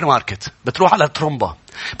السوبر ماركت، بتروح على ترومبا،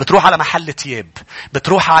 بتروح على محل تياب،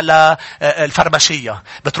 بتروح على الفرماشية،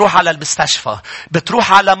 بتروح على المستشفى،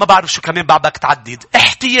 بتروح على ما بعرف شو كمان بعدك تعدد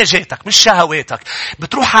احتياجاتك مش شهواتك،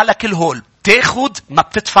 بتروح على كل هول، تاخد ما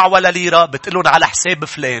بتدفع ولا ليرة، بتقلن على حساب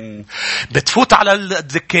فلان. بتفوت على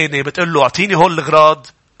الدكانة بتقول له اعطيني هول الغراض،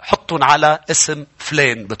 حطن على اسم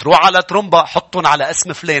فلان. بتروح على ترومبا، حطن على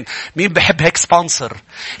اسم فلان. مين بحب هيك سبونسر؟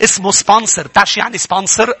 اسمه سبونسر. تعرف يعني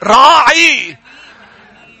سبونسر؟ راعي.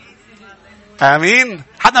 آمين.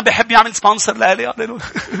 حدا بيحب يعمل سبونسر لألي؟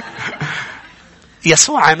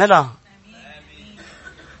 يسوع عملها.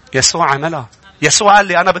 يسوع قال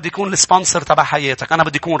لي أنا بدي أكون السبونسر تبع حياتك، أنا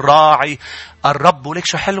بدي أكون راعي. الرب وليك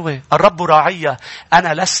شو حلوة، الرب راعية،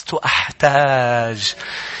 أنا لست أحتاج.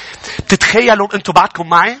 تتخيلوا أنتوا بعدكم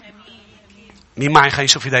معي؟ مين معي؟ خلينا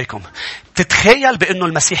نشوف ايديكم. تتخيل بأنه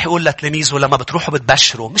المسيح يقول لتلاميذه لما بتروحوا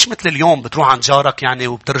بتبشروا، مش مثل اليوم بتروح عن جارك يعني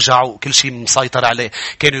وبترجعوا وكل شيء مسيطر عليه.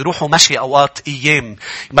 كانوا يروحوا مشي أوقات أيام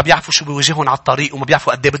ما بيعرفوا شو بيواجهون على الطريق وما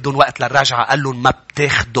بيعرفوا قد ايه بدهم وقت للرجعة. قال لهم ما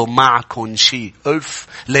بتاخدوا معكم شيء.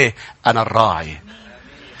 ليه؟ أنا الراعي.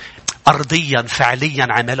 أرضيا فعليا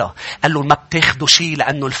عملها. قال له ما بتاخدوا شيء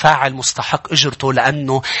لأنه الفاعل مستحق أجرته،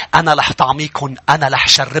 لأنه أنا رح طعميكم، أنا رح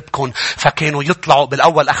شربكم. فكانوا يطلعوا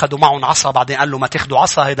بالأول أخذوا معهم عصا، بعدين قال له ما تاخدوا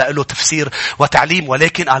عصا، هذا له تفسير وتعليم.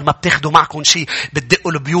 ولكن قال ما بتاخدوا معكم شيء،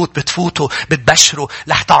 بتدقوا البيوت، بتفوتوا، بتبشروا،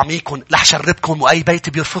 رح طعميكم، رح شربكم، وأي بيت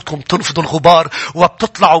بيرفضكم تنفضوا الغبار،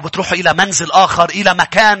 وبتطلعوا بتروحوا إلى منزل آخر، إلى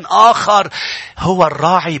مكان آخر. هو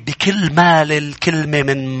الراعي بكل ما للكلمة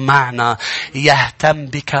من معنى، يهتم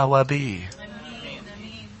بك وبي.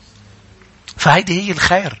 فهيدي هي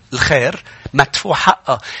الخير مدفوع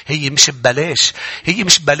حقها. هي مش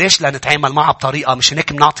ببلاش لنتعامل معها بطريقة. مش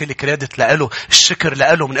هناك بنعطي الكريدت لأله، الشكر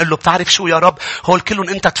لأله، بنقول له بتعرف شو يا رب، هول كلهم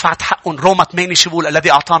انت دفعت حقهم. روما 8 شو بقول؟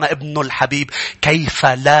 الذي أعطانا ابنه الحبيب كيف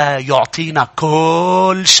لا يعطينا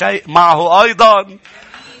كل شيء معه أيضا.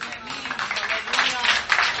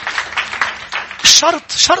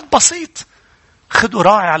 شرط بسيط، خدوا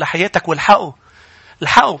راعي على حياتك والحقوا.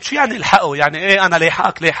 شو يعني الحقوا؟ يعني ايه انا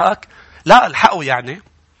ليحقك؟ لا، الحقوا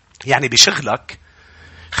يعني بشغلك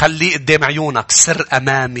خليه قدام عيونك، سر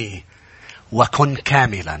امامي وكن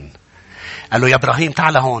كاملا. قال له يا ابراهيم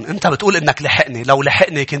تعال هون، انت بتقول انك لحقني، لو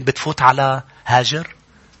لحقني كنت بتفوت على هاجر؟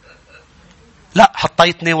 لا،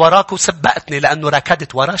 حطيتني وراك وسبقتني لأنه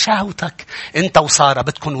ركضت ورا شهوتك. انت وسارة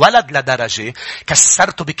بدكن ولد لدرجة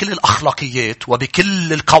كسرتوا بكل الأخلاقيات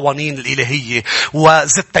وبكل القوانين الإلهية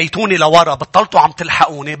وزتيتوني لورا، بطلتوا عم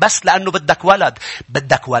تلحقوني بس لأنه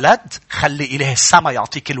بدك ولد. خلي إله السما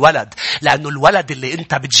يعطيك الولد، لأنه الولد اللي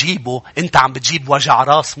انت بتجيبه، انت عم بتجيب وجع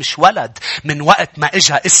راس مش ولد. من وقت ما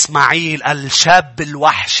اجا إسماعيل الشاب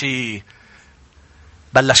الوحشي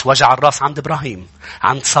بلش وجع الراس عند إبراهيم،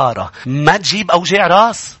 عند سارة. ما تجيب أوجاع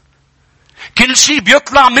راس. كل شيء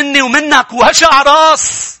بيطلع مني ومنك وجع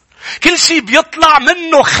راس. كل شيء بيطلع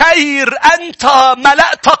منه خير. أنت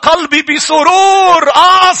ملأت قلبي بسرور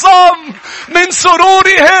أعظم من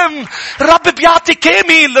سرورهم. الرب بيعطي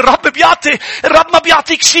كامل. الرب ما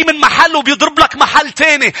بيعطيك شيء من محل وبيضرب لك محل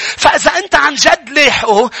تاني. فإذا أنت عن جد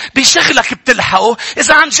لاحقه بشغلك بتلحقه.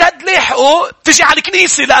 إذا عن جد لاحقه بتجي على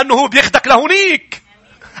الكنيسة لأنه هو بياخدك لهونيك.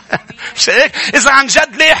 مش هيك؟ إذا عن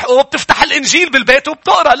جد لاحقه بتفتح الإنجيل بالبيت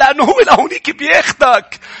وبتقرأ لأنه هو لهونيك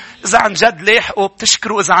بياخدك. إذا عن جد لاحقه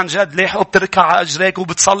بتشكره. إذا عن جد لاحقه بتركع على أجريك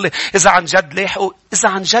وبتصلي. إذا عن جد لاحقه، إذا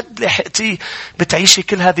عن جد لاحقتي بتعيشي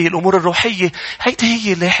كل هذه الأمور الروحية. هيدي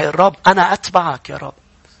هي لاحق الرب. أنا أتبعك يا رب.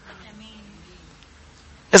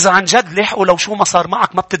 إذا عن جد لاحقه لو شو ما صار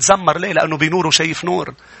معك ما بتتذمر. ليه؟ لأنه بنور وشايف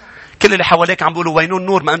نور. كل اللي حواليك عم بيقولوا وينون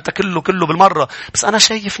النور؟ ما أنت كله بالمرة. بس أنا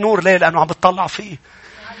شايف نور. ليه؟ لأنه عم بتطلع فيه.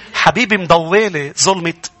 حبيبي مضوالة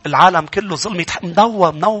ظلمة العالم كله، ظلمة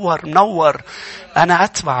منور. أنا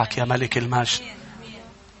أتبعك يا ملك المجد.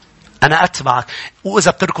 أنا أتبعك.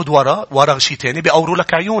 وإذا بتركض ورا شيء تاني بيقوروا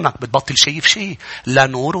لك عيونك، بتبطل شايف شيء، لا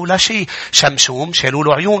نور ولا شيء. شمشوم شالوا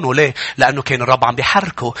له عيونه. ليه؟ لأنه كان الرب عم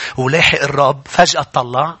بيحركه، ولاحق الرب فجأة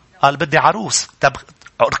طلع قال بدي عروس. طب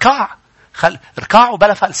اركع، اركع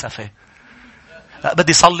وبلا فلسفة.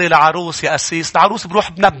 بدي صلي لعروس يا أسيس. العروس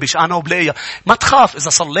بروح بنبش أنا وبلاقيها. ما تخاف إذا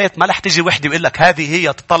صليت ما رح تيجي وحدة ويقول لك هذه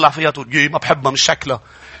هي، تطلع فيها تقول ما بحبها، مش شكلها،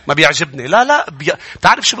 ما بيعجبني. لا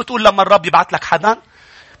تعرف شو بتقول لما الرب يبعت لك حدا؟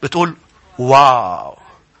 بتقول واو.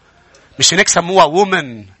 مش هيك سموها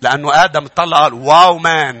وومن، لأنه آدم طلع قال واو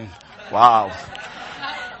مان، واو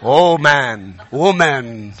أو مان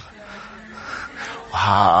وومن،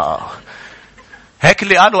 واو. هيك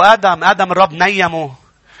اللي قالوا آدم الرب نيمه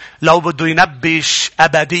لو بده ينبش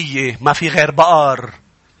أبدية ما في غير بقر.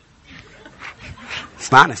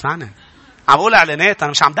 اسمعني عم بقول اعلانات،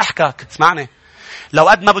 انا مش عم ضحكك. اسمعني، لو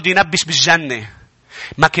قد ما بده ينبش بالجنة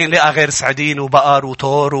ما كان لقى غير سعدين وبقر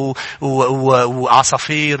وطور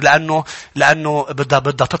وعصافير، لأنه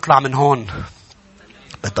بدها تطلع من هون.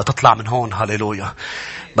 بدها تطلع من هون. هاليلويا.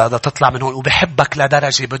 بدها تطلع من هون. وبحبك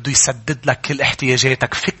لدرجة بده يسدد لك كل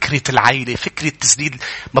احتياجاتك. فكرة العيلة، فكرة تسديد.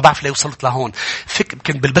 ما بعرف ليه وصلت لهون.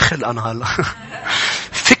 كنت بالبخل أنا هلا.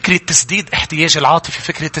 فكرة تسديد احتياج العاطفي،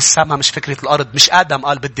 فكرة السماء مش فكرة الأرض. مش آدم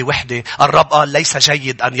قال بدي وحدة. الرب قال ليس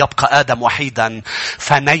جيد أن يبقى آدم وحيدا،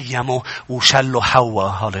 فنيمه وشله حواء.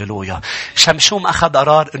 هاليلويا. شمشوم أخذ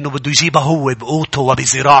قرار إنه بده يجيبها هو بقوته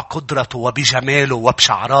وبزراع قدرته وبجماله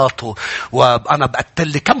وبشعراته. وأنا بقتل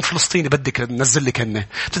لي كم فلسطيني بدك ننزل لك هن.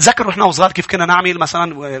 بتتذكر رحنا وصغار كيف كنا نعمل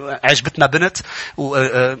مثلا عجبتنا بنت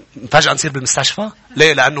وفجأة نصير بالمستشفى؟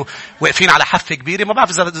 ليه؟ لأنه واقفين على حافة كبيرة. ما بعرف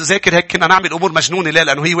إذا ذاكر هيك كنا نعمل أمور مجنونة. ليه؟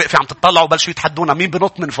 لأنه هي واقفة عم تطلع وبلشوا يتحدونا مين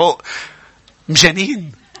بنط من فوق.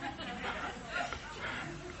 مجانين.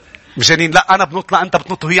 لا أنا بنط، لا أنت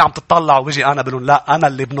بتنط، وهي عم تطلع وبيجي أنا بقول لا أنا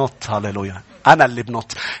اللي بنط. هاليلويا. أنا اللي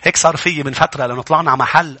بنط. هيك صار فيي من فترة، لأنه طلعنا على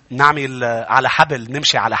محل نعمل على حبل،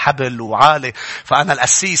 نمشي على حبل وعالي. فأنا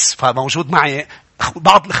القسيس، فموجود معي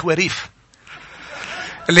بعض الخواريف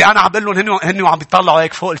اللي أنا عم بقول لهم هن وعم بيطلعوا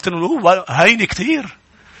هيك فوق. قلت لهم هين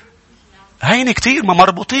كتير ما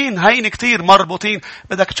مربوطين. هين كتير مربوطين.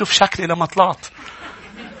 بدك تشوف شكلي لما طلعت.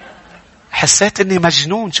 حسيت إني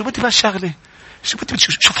مجنون. شو بدي بهالشغلة؟ شو بدي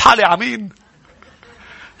شوف حالي عمين.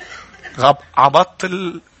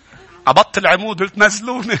 عبطت العمود. قلت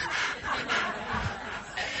نزلوني.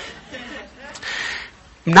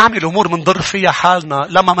 بنعمل أمور منضر فيها حالنا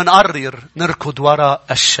لما منقرر نركض وراء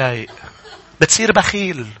الشيء. بتصير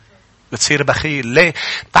بخيل. ليه؟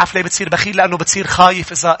 بتعرف ليه بتصير بخيل؟ لأنه بتصير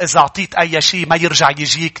خايف إذا أعطيت أي شيء ما يرجع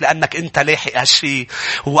يجيك، لأنك أنت لاحق هالشيء.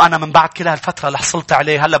 وأنا من بعد كل هالفترة اللي حصلت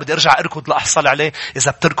عليه هلأ بدي أرجع أركض لأحصل عليه.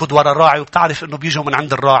 إذا بتركض وراء الراعي وبتعرف إنه بيجوا من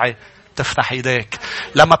عند الراعي، تفتح ايديك.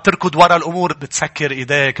 لما بتركض وراء الامور بتسكر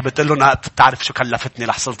ايديك. بتقول له انا بتعرف شو كلفتني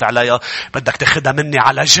لحصلت عليها؟ بدك تاخدها مني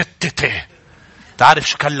على جتتي. تعرف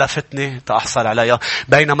شو كلفتني تحصل عليها؟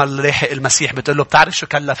 بينما اللاحق المسيح بتقول له بتعرف شو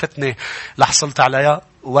كلفتني لحصلت عليها؟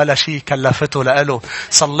 ولا شيء كلفته لقاله.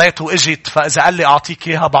 صليت واجت، فاذا قال لي اعطيك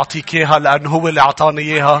اياها بعطيك اياها، لانه هو اللي اعطاني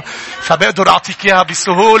اياها، فبقدر اعطيك اياها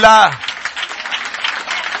بسهوله.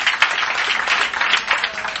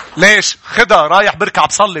 ليش؟ خدها رايح بركع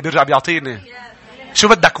بصلي بيرجع بيعطيني. شو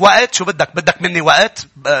بدك وقت؟ شو بدك مني وقت؟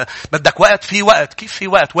 بدك وقت؟ في وقت. كيف في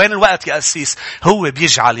وقت؟ وين الوقت يا أسيس؟ هو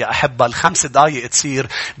بيجعل يا أحبة 5 دقايق تصير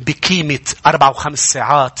بقيمة 4 و5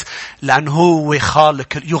 ساعات، لأنه هو خالق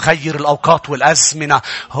يغير الأوقات والأزمنة.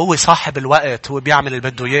 هو صاحب الوقت. هو بيعمل اللي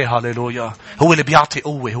بده إياه. هاليلويا. هو اللي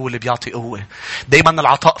بيعطي قوة. دايما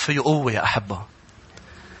العطاء فيه قوة يا أحبة.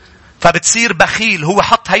 فبتصير بخيل. هو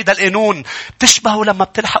حط هيدا القانون. بتشبهه لما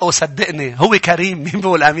بتلحقه. صدقني هو كريم. مين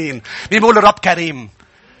بيقول أمين؟ مين بيقول الرب كريم؟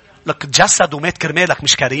 لك جسد ومات كرمالك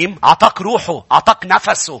مش كريم؟ عطاك روحه، عطاك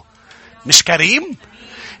نفسه، مش كريم؟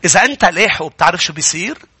 إذا أنت لاحق وبتعرف شو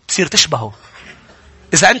بيصير تشبهه.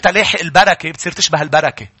 إذا أنت لاحق البركة بتصير تشبه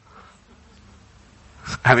البركة.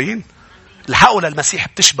 أمين؟ الحقه للمسيح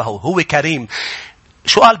بتشبهه. هو كريم.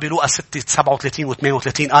 شو قال بلوقا 6:37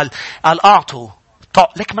 و38؟ قال أعطوا.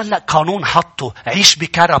 لك من لك قانون حطه. عيش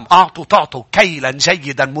بكرم. أعطوا تعطوا كيلا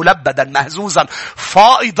جيدا ملبدا مهزوزا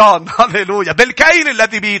فائضا. هاليلويا. بالكيل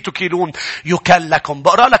الذي به تكيلون يكل لكم.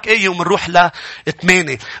 بقرأ لك ايه ومن روح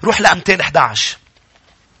ل8. روح لأمثال 11.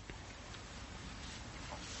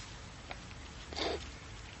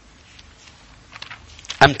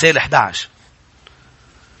 أمثال 11.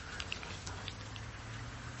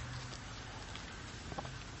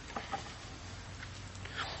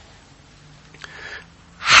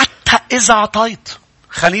 إذا أعطيت،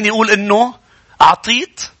 خليني أقول إنه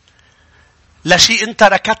أعطيت لشيء أنت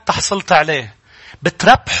ركضت حصلت عليه،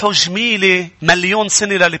 بتربحه جميلة 1,000,000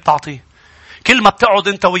 سنة للي بتعطيه. كل ما بتقعد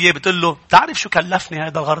انت وياه بتقول له تعرف شو كلفني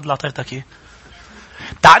هذا الغرض اللي اعطيتك اياه؟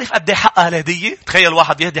 تعرف قد ايه حقها الهديه؟ تخيل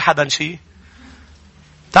واحد يهدي حدا شيء.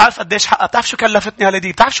 تعرف قديش حقها؟ بتعرف شو كلفتني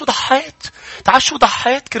هالهديه؟ بتعرف شو ضحيت؟ بتعرف شو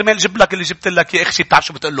ضحيت كرمال جيب لك اللي جبت لك يا اخي؟ بتعرف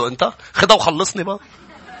شو بتقول له انت؟ خدها وخلصني بقى.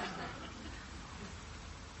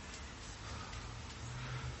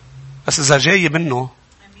 بس اذا جاي منه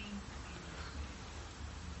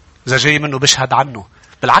بشهد عنه.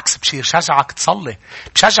 بالعكس بشجعك تصلي،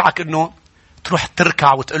 بشجعك انه تروح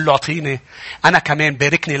تركع وتقول له اعطيني انا كمان،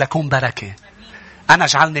 باركني لكون بركه، انا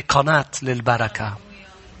اجعلني قناه للبركه.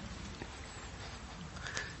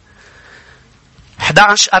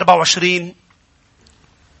 11:24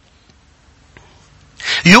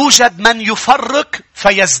 يوجد من يفرق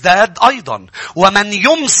فيزداد أيضا، ومن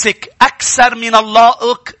يمسك أكثر من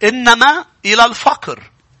اللائق إنما إلى الفقر.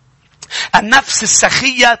 النفس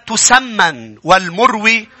السخية تسمن،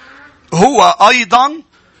 والمروي هو أيضا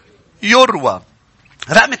يروى.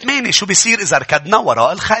 رقم 8 شو بيصير إذا ركضنا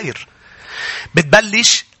وراء الخير؟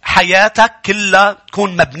 بتبلش حياتك كلها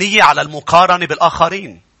تكون مبنية على المقارنة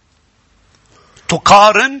بالآخرين.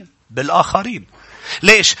 تقارن بالآخرين.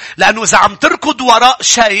 ليش؟ لأنه إذا عم تركض وراء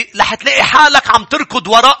شيء رح تلاقي حالك عم تركض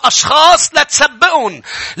وراء أشخاص لا تسبقهم.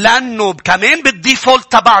 لأنه كمان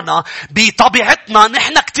بالديفولت تبعنا بطبيعتنا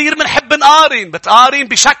نحن كتير منحب نقارن. بتقارن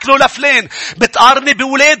بشكله لفلان، بتقارن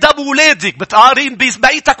بولادها بولادك، بتقارن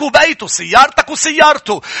ببيتك وبيته، سيارتك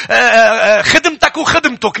وسيارته، خدمتك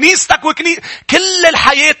وخدمته، كنيستك وكنيسته. كل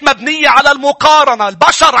الحياة مبنية على المقارنة.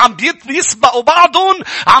 البشر عم بيسبقوا بعضهم،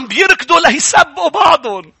 عم بيركضوا ليسبقوا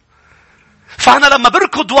بعضهم. فأنا لما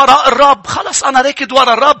بركض وراء الرب، خلص أنا راكد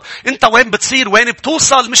وراء الرب. أنت وين بتصير؟ وين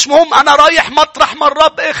بتوصل؟ مش مهم. أنا رايح مطرح ما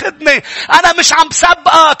الرب اخدني. أنا مش عم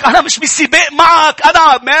بسبقك، أنا مش بسباق معك،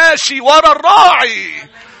 أنا ماشي وراء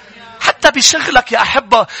الراعي. حتى بشغلك يا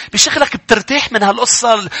أحبة، بشغلك بترتاح من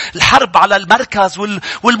هالقصة، الحرب على المركز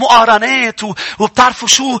والمقارنات وبتعرفوا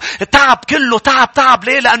شو تعب، كله تعب.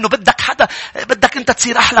 ليه؟ لأنه بدك حدا، بدك أنت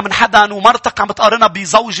تصير أحلى من حدا، ومرتك عم بتقارنها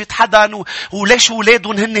بزوجة حدا، وليش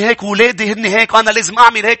ولادهم هن هيك وولادي هن هيك، وأنا لازم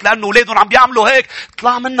أعمل هيك لأنه ولادهم عم بيعملوا هيك.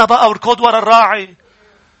 اطلع منا بقى وركض ورا الراعي.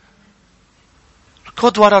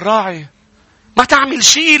 ركض ورا الراعي. ما تعمل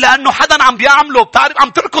شيء لأنه حدا عم بيعمله. بتعرف عم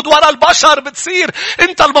تركض وراء البشر بتصير.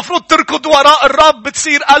 انت المفروض تركض وراء الرب.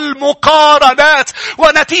 بتصير المقارنات،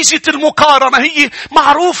 ونتيجة المقارنة هي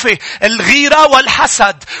معروفة، الغيرة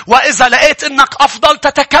والحسد. وإذا لقيت انك أفضل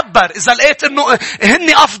تتكبر، إذا لقيت انه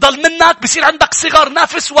هني أفضل منك بصير عندك صغر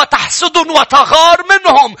نفس وتحسدهم وتغار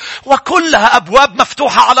منهم. وكلها أبواب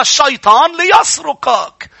مفتوحة على الشيطان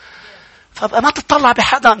ليسرقك. فبقى ما تطلع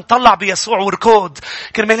بحدا، طلع بيسوع وركض.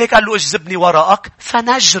 كرمال هيك قال له اجذبني وراءك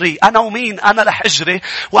فنجري. أنا ومين؟ أنا رح أجري.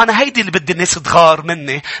 وأنا هيدي اللي بدي الناس تغار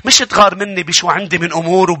مني. مش تغار مني بشو عندي من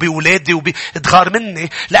أمور وبولادي تغار مني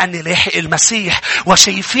لأني لاحق المسيح.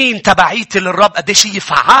 وشايفين تبعيتي للرب قديش هي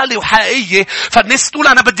فعالة وحقيقية. فالناس تقول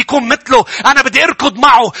أنا بدي أكون مثله، أنا بدي أركض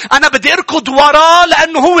معه، أنا بدي أركض وراه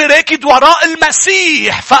لأنه هو راكد وراء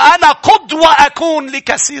المسيح. فأنا قدوة أكون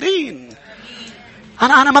لكثيرين.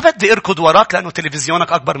 أنا ما بدي أركض وراك لأنه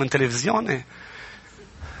تلفزيونك أكبر من تلفزيوني.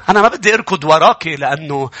 أنا ما بدي أركض وراك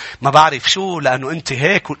لأنه ما بعرف شو، لأنه أنت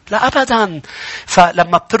هيك لا أبدا.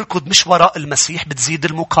 فلما بتركض مش وراء المسيح بتزيد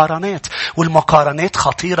المقارنات، والمقارنات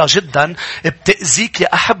خطيرة جدا، بتأذيك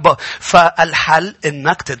يا أحبة. فالحل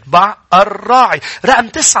إنك تتبع الراعي. رقم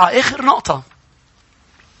 9 آخر نقطة.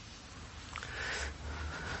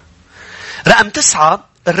 رقم 9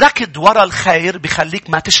 الركض وراء الخير بيخليك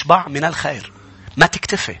ما تشبع من الخير، ما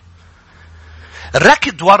تكتفي.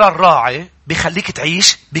 الركض وراء الراعي بيخليك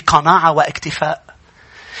تعيش بقناعة واكتفاء.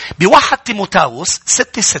 بواحد تيموثاوس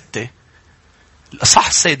 6:6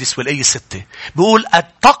 الإصحاح 6 والآية 6 بيقول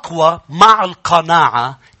التقوى مع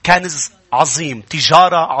القناعة كنز عظيم،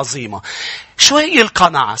 تجارة عظيمة. شو هي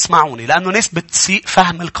القناعة؟ اسمعوني، لأنه ناس بتسيء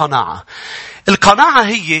فهم القناعة. القناعة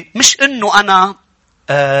هي مش إنه أنا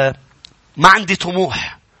ما عندي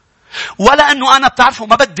طموح، ولا أنه أنا بتعرفوا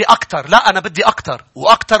ما بدي أكتر. لا، أنا بدي أكتر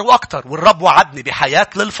وأكتر وأكتر. والرب وعدني بحياة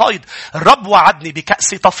للفيض. الرب وعدني بكأس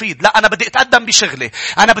تفيض. لا، أنا بدي أتقدم بشغلي.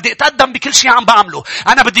 أنا بدي أتقدم بكل شيء عم بعمله.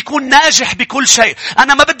 أنا بدي أكون ناجح بكل شيء.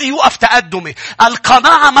 أنا ما بدي يوقف تقدمي.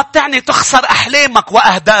 القناعة ما بتعني تخسر أحلامك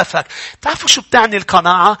وأهدافك. تعرفوا شو بتعني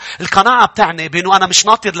القناعة؟ القناعة بتعني بأنه أنا مش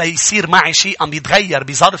ناطر ليصير معي شيء عم يتغير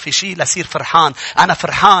بظرفي شيء ليصير فرحان. أنا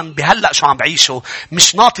فرحان بهلأ شو عم بعيشه.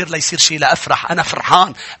 مش ناطر ليصير شيء لأفرح. أنا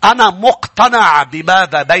فرحان. أنا مقتنع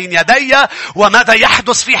بماذا بين يدي وماذا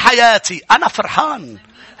يحدث في حياتي. أنا فرحان.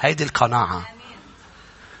 هيدي القناعة.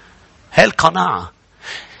 هاي القناعة.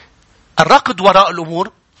 الركض وراء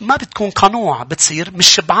الأمور ما بتكون قنوع، بتصير مش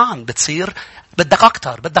شبعان، بتصير بدك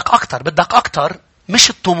أكتر بدك أكتر بدك أكتر. مش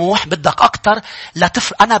الطموح. بدك أكتر لا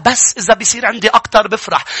تفرح. أنا بس إذا بيصير عندي أكتر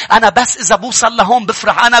بفرح. أنا بس إذا بوصل لهون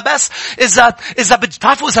بفرح. أنا بس إذا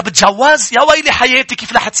بتعرفوا إذا بتجوز يا ويلي حياتي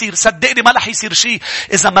كيف رح تصير. صدقني ما رح يصير شيء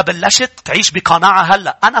إذا ما بلشت تعيش بقناعة.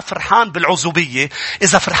 هلأ أنا فرحان بالعزوبية.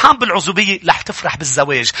 إذا فرحان بالعزوبية رح تفرح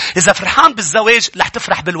بالزواج. إذا فرحان بالزواج رح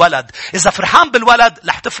تفرح بالولد. إذا فرحان بالولد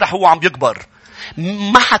رح تفرح هو عم يكبر.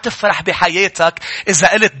 ما حتفرح بحياتك إذا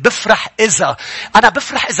قلت بفرح أنا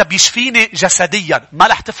بفرح إذا بيشفيني جسديا. ما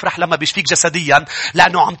رح تفرح لما بيشفيك جسديا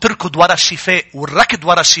لأنه عم تركض ورا الشفاء. والركض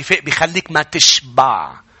ورا الشفاء بيخليك ما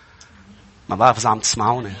تشبع. ما بعرف إذا عم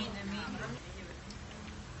تسمعوني.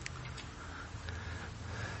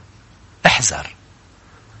 احذر.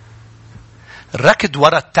 الركض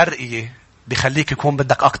ورا الترقية بيخليك يكون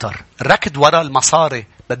بدك أكتر. الركض ورا المصاري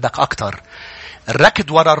بدك أكتر.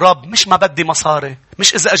 الركض ورا الرب مش ما بدي مصاري.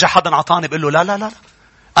 مش إذا أجا حدا عطاني بقول له لا لا لا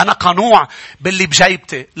أنا قنوع باللي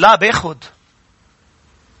بجيبتي. لا باخد.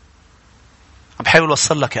 عم بحاول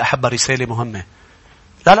أوصل لك يا أحبة رسالة مهمة.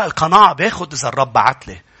 لا القناعة باخد إذا الرب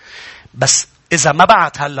بعتلي. بس إذا ما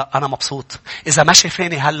بعت هلأ أنا مبسوط. إذا ما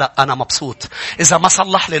شفاني هلأ أنا مبسوط. إذا ما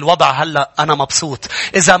صلح لي الوضع هلأ أنا مبسوط.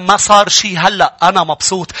 إذا ما صار شيء هلأ أنا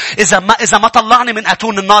مبسوط. إذا ما طلعني من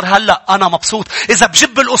أتون النار هلأ أنا مبسوط. إذا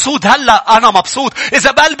بجب الأسود هلأ أنا مبسوط.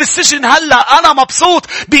 إذا بقلب السجن هلأ أنا مبسوط.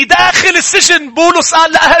 بداخل السجن بولس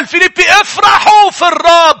قال لأهل فيليبي افرحوا في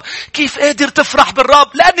الرب. كيف قادر تفرح بالرب؟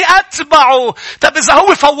 لأني أتبعه. طب إذا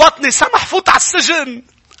هو فوتني سمح فوت على السجن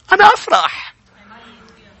أنا أفرح.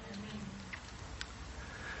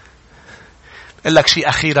 أقول لك شيء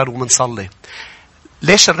أخيرا ومنصلي.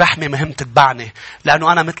 ليش الرحمة مهم تتبعني؟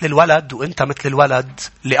 لأنه أنا مثل الولد وإنت مثل الولد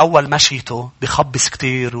اللي أول مشيته بيخبص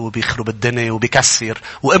كتير وبيخرب الدنيا وبيكسر.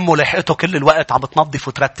 وأمه لحقته كل الوقت عم بتنظف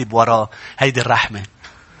وترتب وراه. هيدي الرحمة.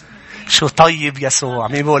 شو طيب يسوع.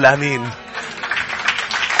 مين بقول أمين؟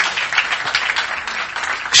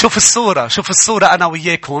 شوف الصورة أنا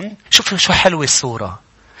وياكم. شوف شو حلوة الصورة.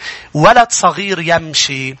 ولد صغير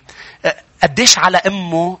يمشي قديش على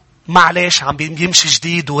أمه. معليش عم بيمشي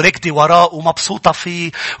جديد وركضي وراه ومبسوطة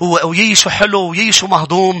فيه وييشو حلو وييشو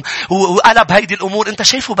مهضوم وقلب هيدي الأمور. انت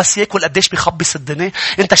شايفه بس ياكل قديش بيخبص الدنيا.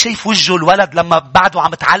 انت شايف وجهه الولد لما بعده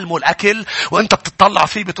عم تعلمه الأكل وانت بتطلع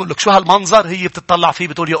فيه بتقول لك شو هالمنظر. هي بتطلع فيه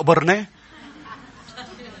بتقول يقبرني.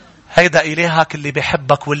 هيدا إلهك اللي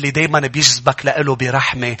بيحبك واللي دايما بيجذبك لإله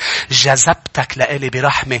برحمة. جذبتك لإله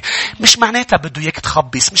برحمة. مش معناتها بده إياك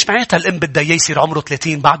تخبص. مش معناتها الأم بدها إياه يصير عمره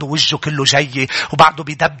 30 بعده وجهه كله جاي وبعده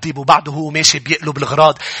بيدبدب وبعده هو ماشي بيقلب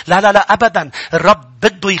الغراض. لا أبدا. الرب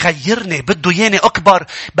بده يغيرني. بده ياني أكبر.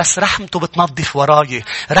 بس رحمته بتنظف وراي.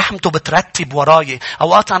 رحمته بترتب وراي.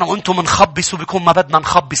 أوقات أنا وأنتم منخبص وبيكون ما بدنا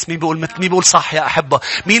نخبص. مين بيقول صح يا أحبة؟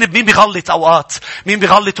 مين بيغلط أوقات؟ مين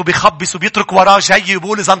بيغلط وبيخبص وبيترك وراه جاي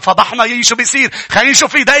وبيقول إذا انفضحنا يي شو بيصير؟ خليني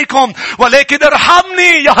شوف ايديكم. ولكن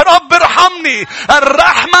ارحمني يا رب ارحمني.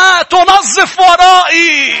 الرحمة تنظف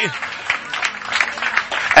ورائي.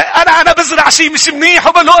 أنا بزرع شيء مش منيح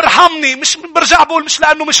وبقول له ارحمني. مش برجع بقول مش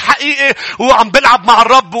لأنه مش حقيقي وعم بلعب مع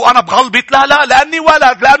الرب وأنا بغلبط. لا لأني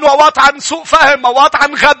ولد. لأنه أوقات عن سوء فهم. أوقات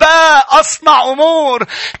عن غباء أصنع أمور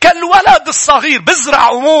كالولد الصغير. بزرع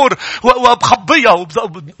أمور وبخبيها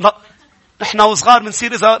نحن وصغار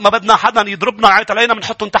منصير إذا ما بدنا حدا يضربنا عيط علينا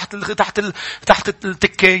منحطهم تحت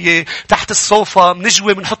التكاية تحت الصوفة.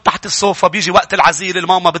 منجوي منحط تحت الصوفة. بيجي وقت العزيل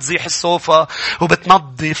الماما بتزيح الصوفة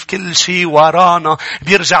وبتنظف كل شيء ورانا.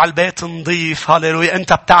 بيرجع البيت نظيف. هاليلويا.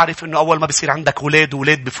 انت بتعرف انه اول ما بيصير عندك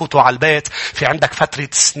ولاد بفوتوا على البيت في عندك فترة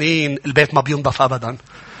سنين البيت ما بينضف ابدا.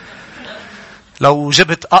 لو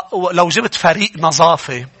جبت فريق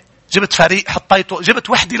نظافة جبت فريق حطيته جبت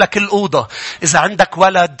وحدة لكل أوضة. إذا عندك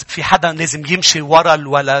ولد في حدا لازم يمشي ورا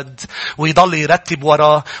الولد ويضل يرتب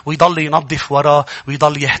وراه ويضل ينظف وراه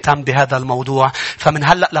ويضل يهتم بهذا الموضوع. فمن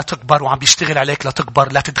هلأ لا تكبر وعم بيشتغل عليك لا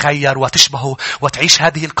تكبر لا تتغير وتشبهه وتعيش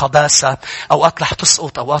هذه القداسة. أوقات رح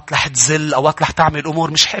تسقط. أوقات رح تزل. أوقات رح تعمل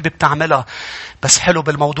أمور مش حابب تعملها. بس حلو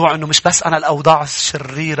بالموضوع إنه مش بس أنا الأوضاع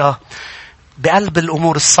الشريرة. بقلب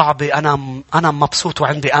الأمور الصعبة أنا مبسوط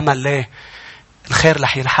وعندي أمل. ليه؟ الخير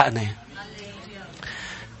رح يلحقني.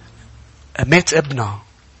 مات ابنه.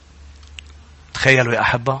 تخيلوا يا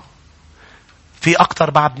أحبة. في أكتر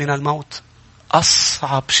بعد من الموت.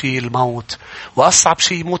 أصعب شيء الموت. وأصعب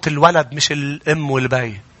شيء يموت الولد مش الأم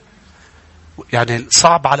والبي. يعني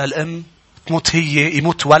صعب على الأم تموت هي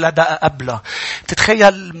يموت ولدها قبلها.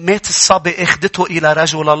 تتخيل مات الصبي اخدته إلى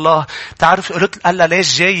رجل الله. تعرف قال له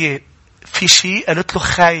ليش جاي في شيء؟ قالت له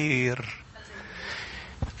خير.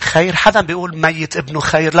 حدا بيقول ميت ابنه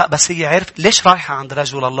خير. لا بس هي عرف ليش رايحة عند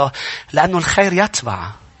رجل الله. لأنه الخير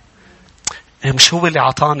يتبع. مش هو اللي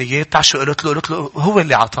عطاني اياه. تعشو قلت له هو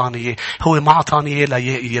اللي عطاني اياه. هو ما عطاني اياه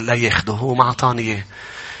لا ياخده. هو ما عطاني اياه.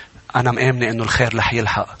 أنا مآمنة إنه الخير رح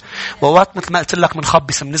يلحق. ووقت مثل ما قلت لك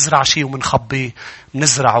منخبص منزرع شيء ومنخبيه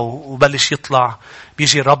منزرعه وبلش يطلع.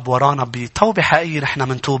 بيجي الرب ورانا بتوبة حقيقية. نحن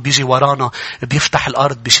منتوب. بيجي ورانا بيفتح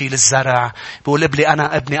الأرض بيشيل الزرع. بيقول ابني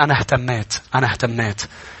أنا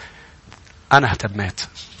اهتميت.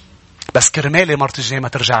 بس كرمالي مرت الجاي ما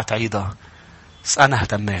ترجع تعيدها. بس أنا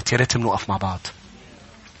اهتميت. يا ريت منوقف مع بعض.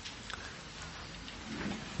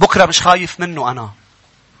 بكرة مش خايف منه أنا.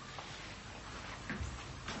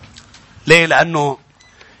 ليه؟ لأنه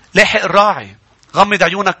لاحق الراعي. غمض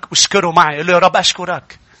عيونك واشكره معي. قل له يا رب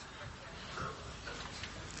أشكرك.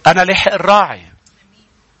 أنا لاحق الراعي.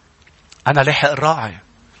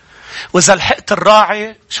 وإذا لحقت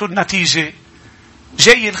الراعي شو النتيجة؟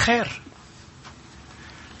 جاي الخير.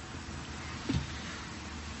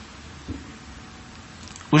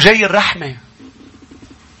 وجاي الرحمة.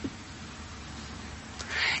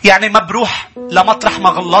 يعني ما بروح لمطرح ما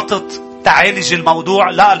غلطت تعالج الموضوع.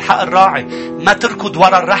 لا، الحق الراعي. ما تركض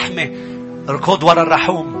ورا الرحمة، اركض ورا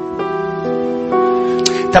الرحوم.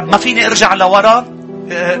 طب ما فيني ارجع لورا؟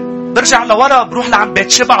 برجع لورا. بروح لعند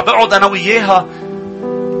بيت شبع بقعد انا وياها.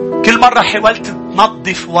 كل مرة حاولت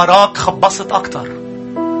تنظف وراك خبصت اكتر.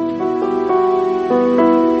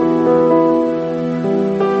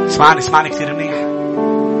 اسمعني كتير منيح.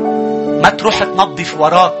 ما تروح تنظف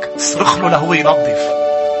وراك. صرخ له لهو ينظف.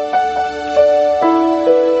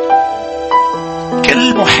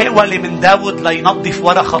 كل محاولة من داود لينظف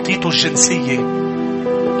ورا خطيته الجنسية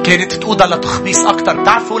كانت تقودها لتخبيص أكتر.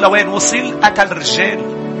 تعرفوا لوين وصل؟ قتل رجال،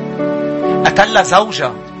 قتل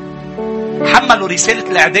زوجة، حملوا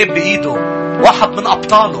رسالة الإعدام بإيده. واحد من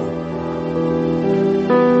أبطاله.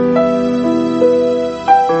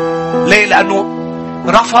 ليه؟ لأنه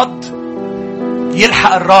رفض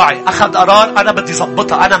يلحق الراعي. أخذ قرار أنا بدي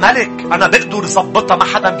زبطها. أنا ملك. أنا بقدر زبطها. ما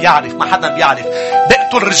حدا بيعرف.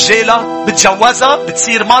 بقتل رجالة. بتجوزها.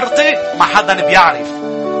 بتصير مرتي. ما حدا بيعرف.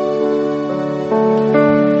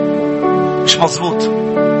 مش مظبوط.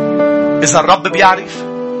 إذا الرب بيعرف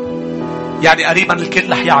يعني قريبا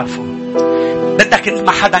الكل رح يعرفه. بدك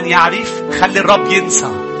ما حدا يعرف. خلي الرب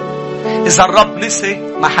ينسى. إذا الرب نسي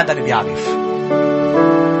ما حدا بيعرف.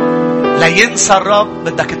 لا ينسى الرب.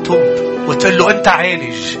 بدك تتوب وتقول له أنت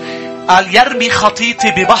عالج. قال يرمي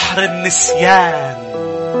خطيتي ببحر النسيان.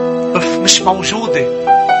 مش موجودة.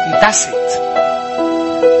 انتست.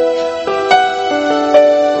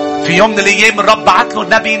 في يوم من الأيام الرب بعت له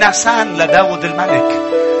النبي ناسان لداود الملك.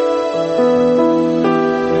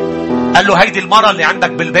 قال له هيدي المرة اللي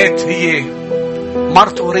عندك بالبيت هي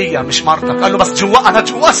مرت أوريا مش مرتك. قال له بس أنا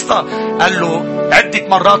جوزتها. قال له عدة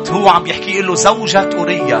مرات هو عم يحكي له زوجة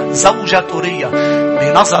أوريا.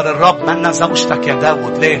 بنظر الرب منا زوجتك يا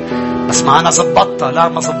داود. ليه؟ بس ما أنا زبطتها. لا،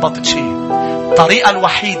 ما زبطت شيء. الطريقة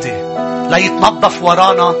الوحيدة ليتنظف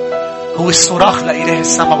ورانا هو الصراخ لإله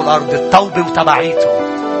السماء والأرض. التوبة وتبعيته.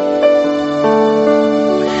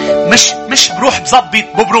 مش بروح بزبط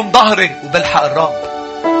ببرم ظهري وبلحق الرب.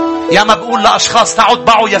 يا ما بقول لأشخاص تعوا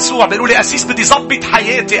اتبعوا يسوع بيقولوا لي أسيس بدي زبط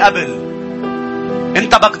حياتي قبل.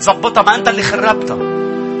 انت بدك تزبطها. ما انت اللي خربتها.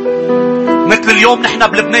 مثل اليوم نحن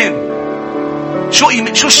بلبنان شو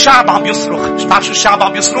الشعب عم يصرخ؟ مش تعرف شو الشعب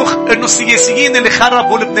عم يصرخ؟ انه السياسيين اللي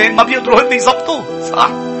خربوا لبنان ما بيقدروا هن يزبطوه. صح؟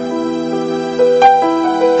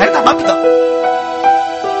 هذا مبدأ.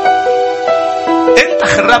 انت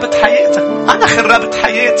خربت حياتك. انا خربت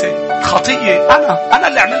حياتي. خطية انا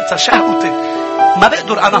اللي عملتها. شهوتي. ما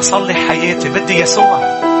بقدر انا اصلح حياتي. بدي يسوع.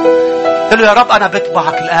 قل له يا رب انا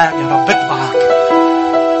بتبعك الان. يا رب بتبعك.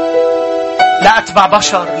 لا اتبع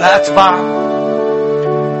بشر. لا اتبع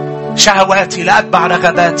شهواتي. لا اتبع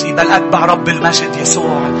رغباتي. بل اتبع رب المجد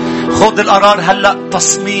يسوع. خذ القرار هلأ.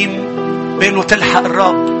 تصميم بانه تلحق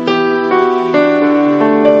الرب.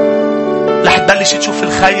 رح تبلش تشوف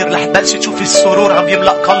الخير. رح تبلش تشوف السرور عم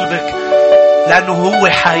يملأ قلبك. لأنه هو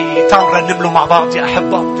حي. تعالوا نرنم له مع بعض يا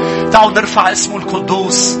أحبة. تعالوا نرفع اسمه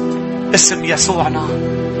القدوس. اسم يسوعنا.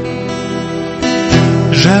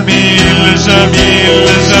 جميل جميل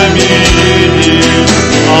جميل.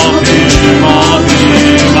 عظيم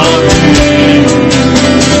عظيم عظيم.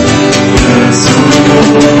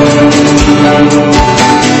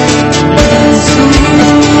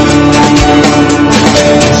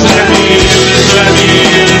 جميل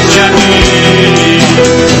جميل جميل.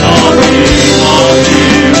 عظيم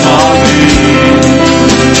عظيم عظيم.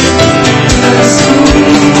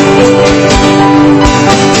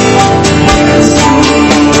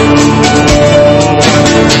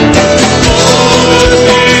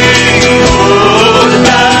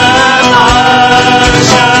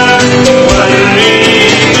 وريني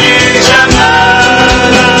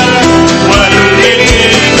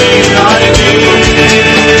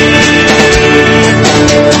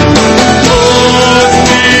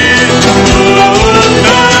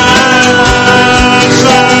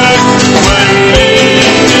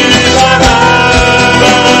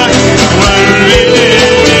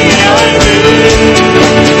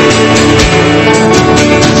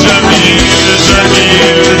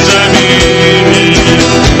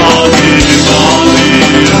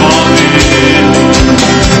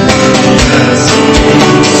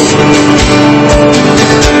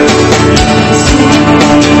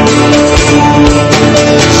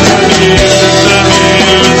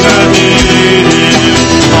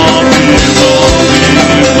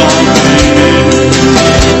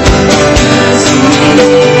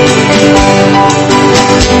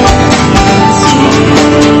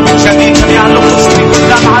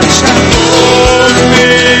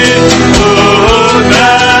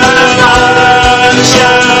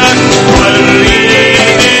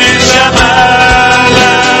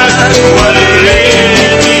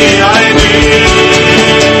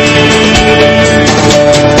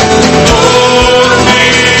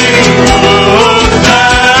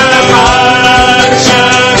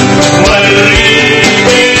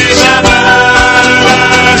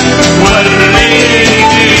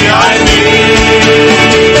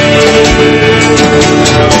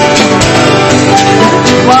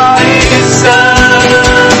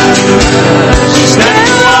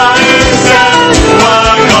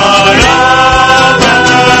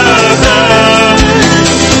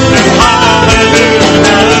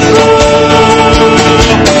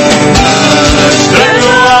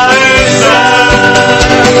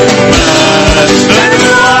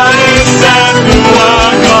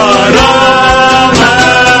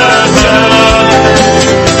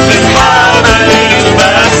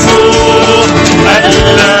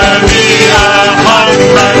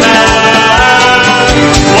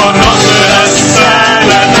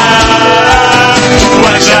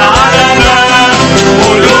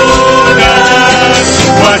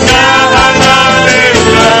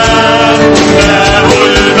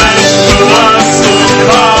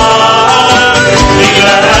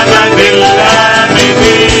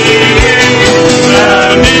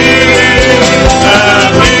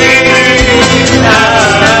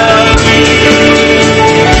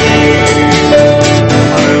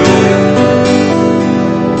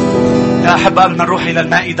أحب قبل ما نروح إلى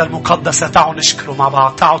المائدة المقدسة تعالوا نشكره مع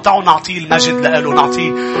بعض. تعالوا نعطيه المجد لأله،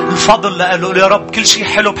 نعطيه الفضل لأله. يا رب كل شيء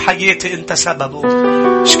حلو بحياتي أنت سببه.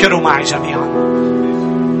 اشكروا معي جميعا.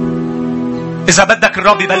 إذا بدك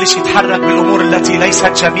الرب يبلش يتحرك بالأمور التي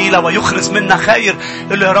ليست جميلة ويخرج منها خير،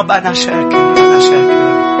 قل له يا رب أنا شاكر، أنا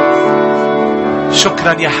شاكر.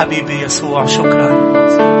 شكرا يا حبيبي يسوع، شكرا،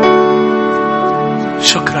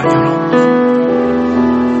 شكرا يا رب.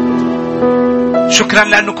 شكرا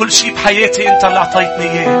لأنه كل شيء بحياتي أنت اللي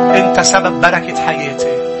أعطيتني إياه. أنت سبب بركة حياتي،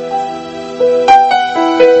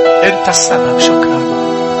 أنت السبب. شكرا،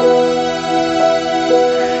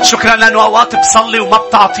 شكرا لأنه أوقات بصلي وما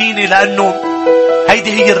بتعطيني، لأنه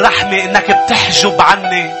هيدي هي الرحمة، إنك بتحجب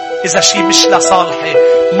عني إذا شيء مش لصالحي،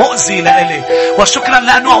 مؤذي لإلي. وشكرا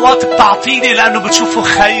لأنه أوقات بتعطيني لأنه بتشوفه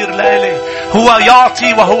خير لإلي. هو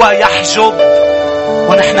يعطي وهو يحجب،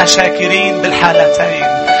 ونحن شاكرين بالحالتين.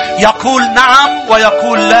 يقول نعم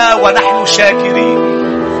ويقول لا، ونحن شاكرين،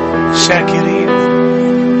 شاكرين.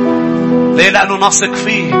 ليه؟ لأنه نثق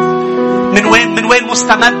فيه. من وين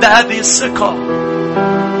مستمدة هذه الثقة؟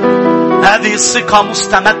 هذه الثقة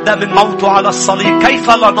مستمدة من موته على الصليب. كيف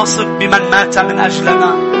لا نثق بمن مات من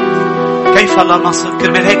أجلنا؟ كيف لا نثق؟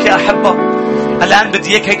 كرمال هيك يا أحبة الآن بدي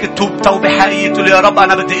إياك هيك تتوب توبة حقيقية. تقول يا رب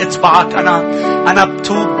أنا بدي أتبعك، أنا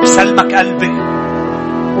بتوب، سلمك قلبي.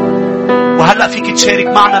 وهلأ فيك تشارك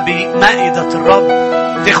معنا بمائدة الرب،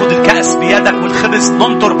 تاخد الكأس بيدك والخبز،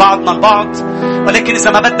 ننطر بعضنا البعض. ولكن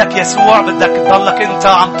إذا ما بدك يسوع، بدك تضلك أنت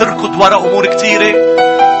عم تركض وراء أمور كتيرة،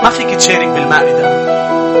 ما فيك تشارك بالمائدة.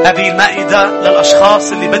 هذه المائدة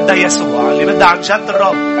للأشخاص اللي بدها يسوع، اللي بدها عن جد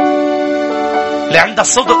الرب، اللي عندها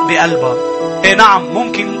صدق بقلبها. إيه نعم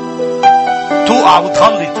ممكن توقع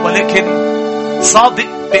وتغلط، ولكن صادق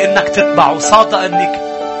بأنك تتبع، وصادق أنك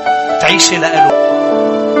تعيش لأله.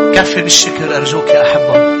 كفي بالشكر أرجوك يا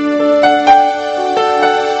أحبة،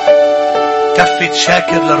 كفي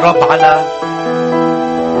تشاكر للرب على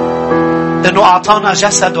أنه أعطانا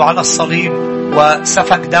جسده على الصليب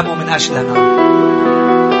وسفك دمه من أجلنا.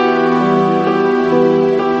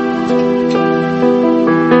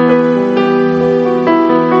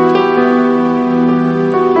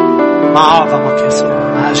 ما أعظمك يسوع،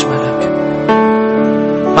 ما أجملك،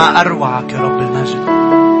 ما أروعك يا رب المجد.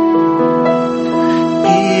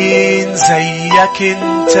 مين زيك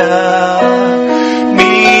أنت؟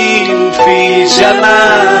 مين في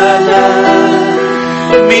جمالك؟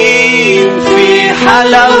 مين في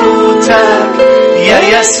حلاوتك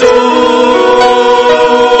يا يسوع؟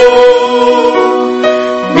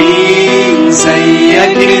 مين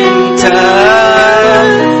زيك أنت؟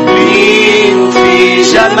 مين في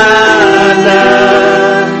جمالك؟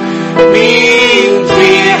 مين في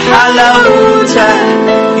حلاوتك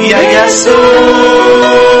يا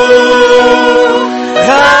يسوع؟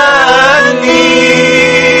 غني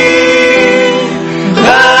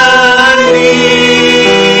غني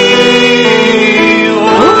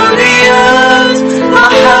أغنية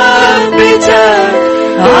محبتك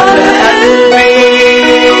على قلبي.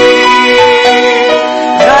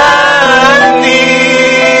 غني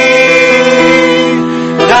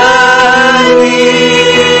غني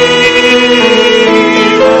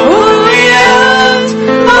أغنية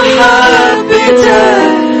محبتك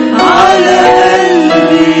على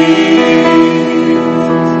قلبي.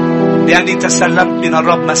 لأني تسلمت من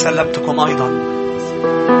الرب ما سلمتكم أيضا.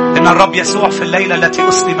 إن الرب يسوع في الليلة التي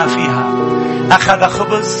أسلم فيها أخذ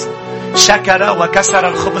خبز، شكر وكسر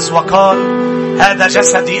الخبز وقال هذا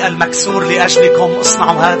جسدي المكسور لأجلكم،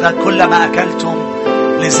 اصنعوا هذا كلما أكلتم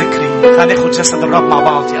لذكري. خلينا ناخذ جسد الرب مع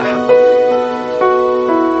بعض يا أحبة.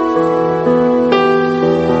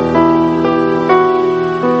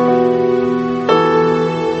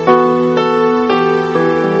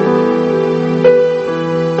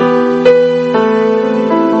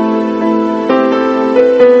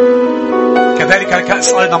 كذلك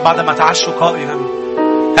الكأس أيضا بعدما تعشوا قائلا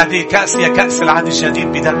هذه كأس هي كأس العهد الجديد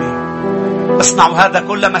بدمي، اصنعوا هذا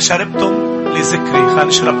كلما شربتم لذكري. خلينا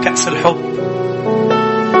نشرب كأس الحب.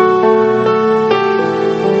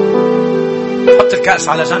 حط الكأس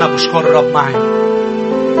على جنب واشكر الرب معي.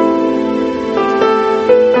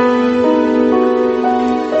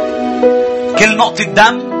 كل نقطة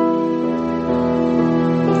دم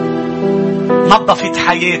نظفت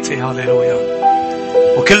حياتي، هاليلويا.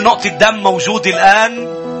 وكل نقطة دم موجودة الآن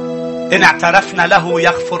إن اعترفنا له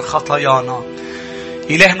يغفر خطايانا.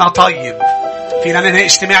 إلهنا طيب. فينا ننهي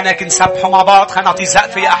اجتماعنا لكن نسبحوا مع بعض. خلينا نعطي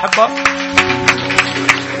سقف يا أحبة.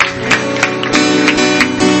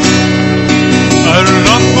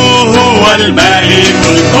 الرب هو الملك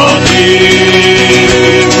القدير،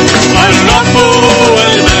 الرب هو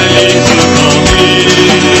الملك القدير،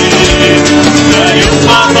 لا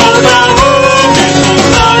يقع موضعه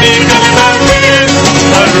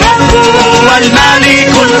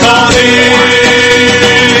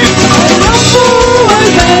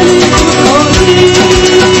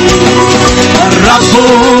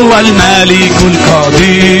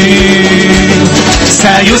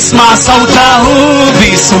سيسمع صوته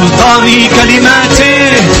بسلطان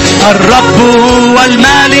كلماته. الرب هو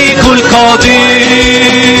الملك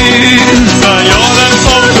القدير، سيعلن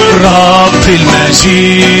صوت الرب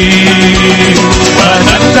المجيد،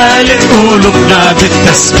 ونمتلئ قلوبنا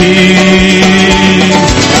بالتسبيح.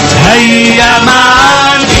 هيا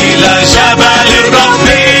معا إلى جبل الرب،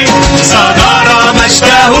 سنرى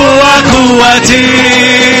مجده وقوته.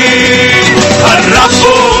 الرب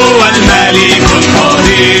هو الملك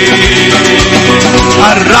القدير،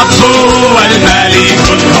 الرب هو الملك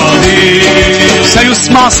القدير.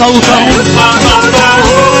 سيسمع صوته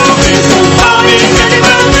بسلطان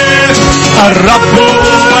كلماته. الرب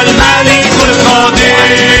هو الملك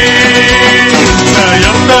القدير،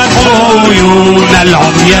 سيفتح عيون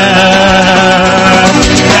العميان،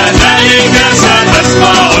 كذلك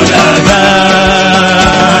ستسمع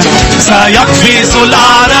الآذان. سيقفز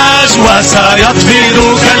الأعراج وسيطفئ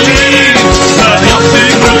كالليل،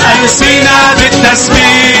 سيطفئ الألسنة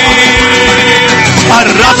بالتسبيح.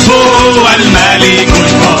 الرب هو الملك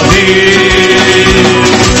القدير،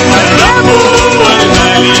 الرب هو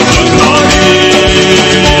الملك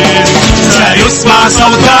القدير. سيسمع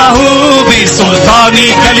صوته بسلطان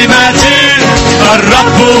كلماته.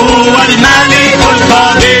 الرب هو الملك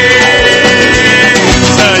القدير،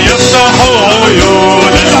 سيفتح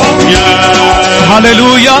عيون العميان.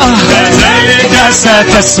 هللويا. كذلك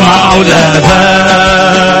ستسمع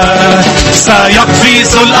الآذان،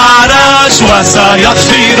 سيقفز الأعراج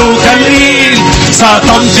وسيطفئ كالليل،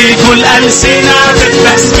 ستنطق الألسنة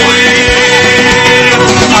بالتسبيح.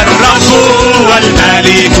 الرب هو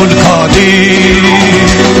الملك القدير،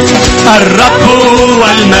 الرب هو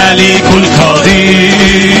الملك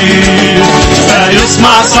القدير.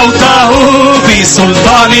 سيسمع صوته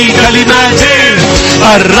بسلطان كلماته.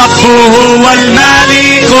 الرب هو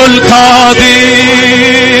الملك القدير.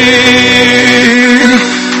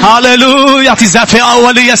 هاللويا. اعتزاف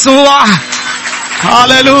أول يسوع.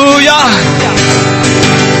 هاللويا.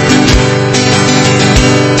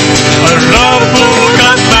 الرب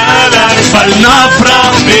قد ملك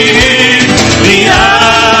فلنفرح به،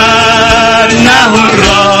 لأنه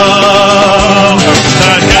الرب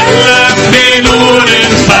تكلم بنور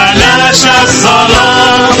فلاش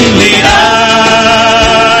الظلام.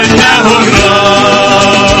 لأنه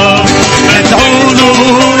الرب ادعوه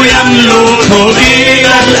يملك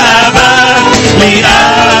إلى الأبد.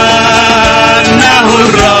 لأنه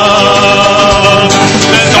الرب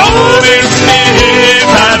ندعو باسمه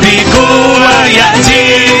فبقوة يأتي.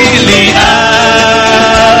 لأنه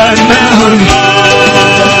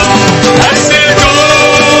الرب أرسل قوتك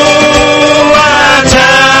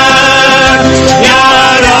يا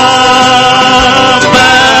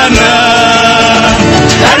ربنا،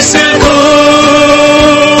 أرسل قوتك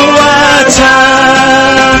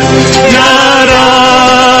يا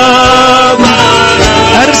رب،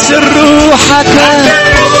 أرسل روحك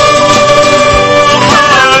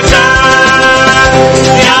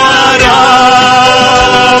يا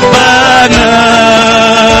ربنا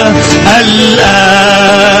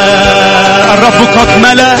الآن. الرب قد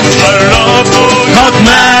ملك، الرب قد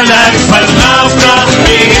ملك فلنفرح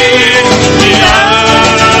به،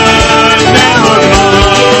 لأنه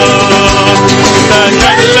الرب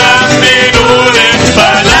تكلم بنور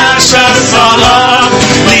فلاش الظلام.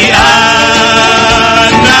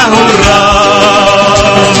 لأنه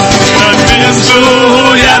الرب نفسه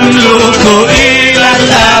يملك إلى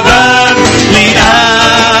الأبد.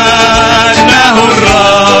 لأنه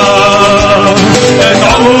الرب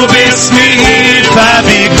ادعو باسمه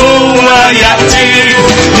فبقوة يأتي.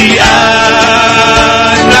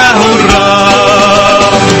 لأنه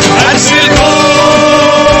الرب أرسل قوتك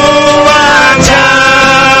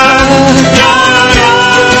يا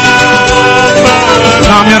رب.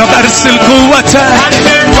 نعم يا رب، أرسل قوتك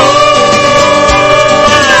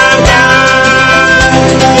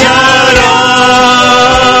يا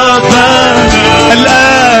رب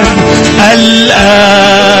الآن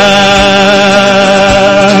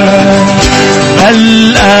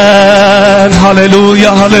الآن. هللويا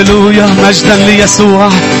هللويا. مجدا ليسوع.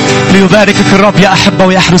 ليباركك الرب يا أحبة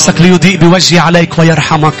ويحرسك، ليضيء بوجهه عليك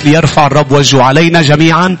ويرحمك، ليرفع الرب وجهه علينا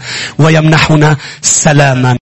جميعا ويمنحنا سلاما.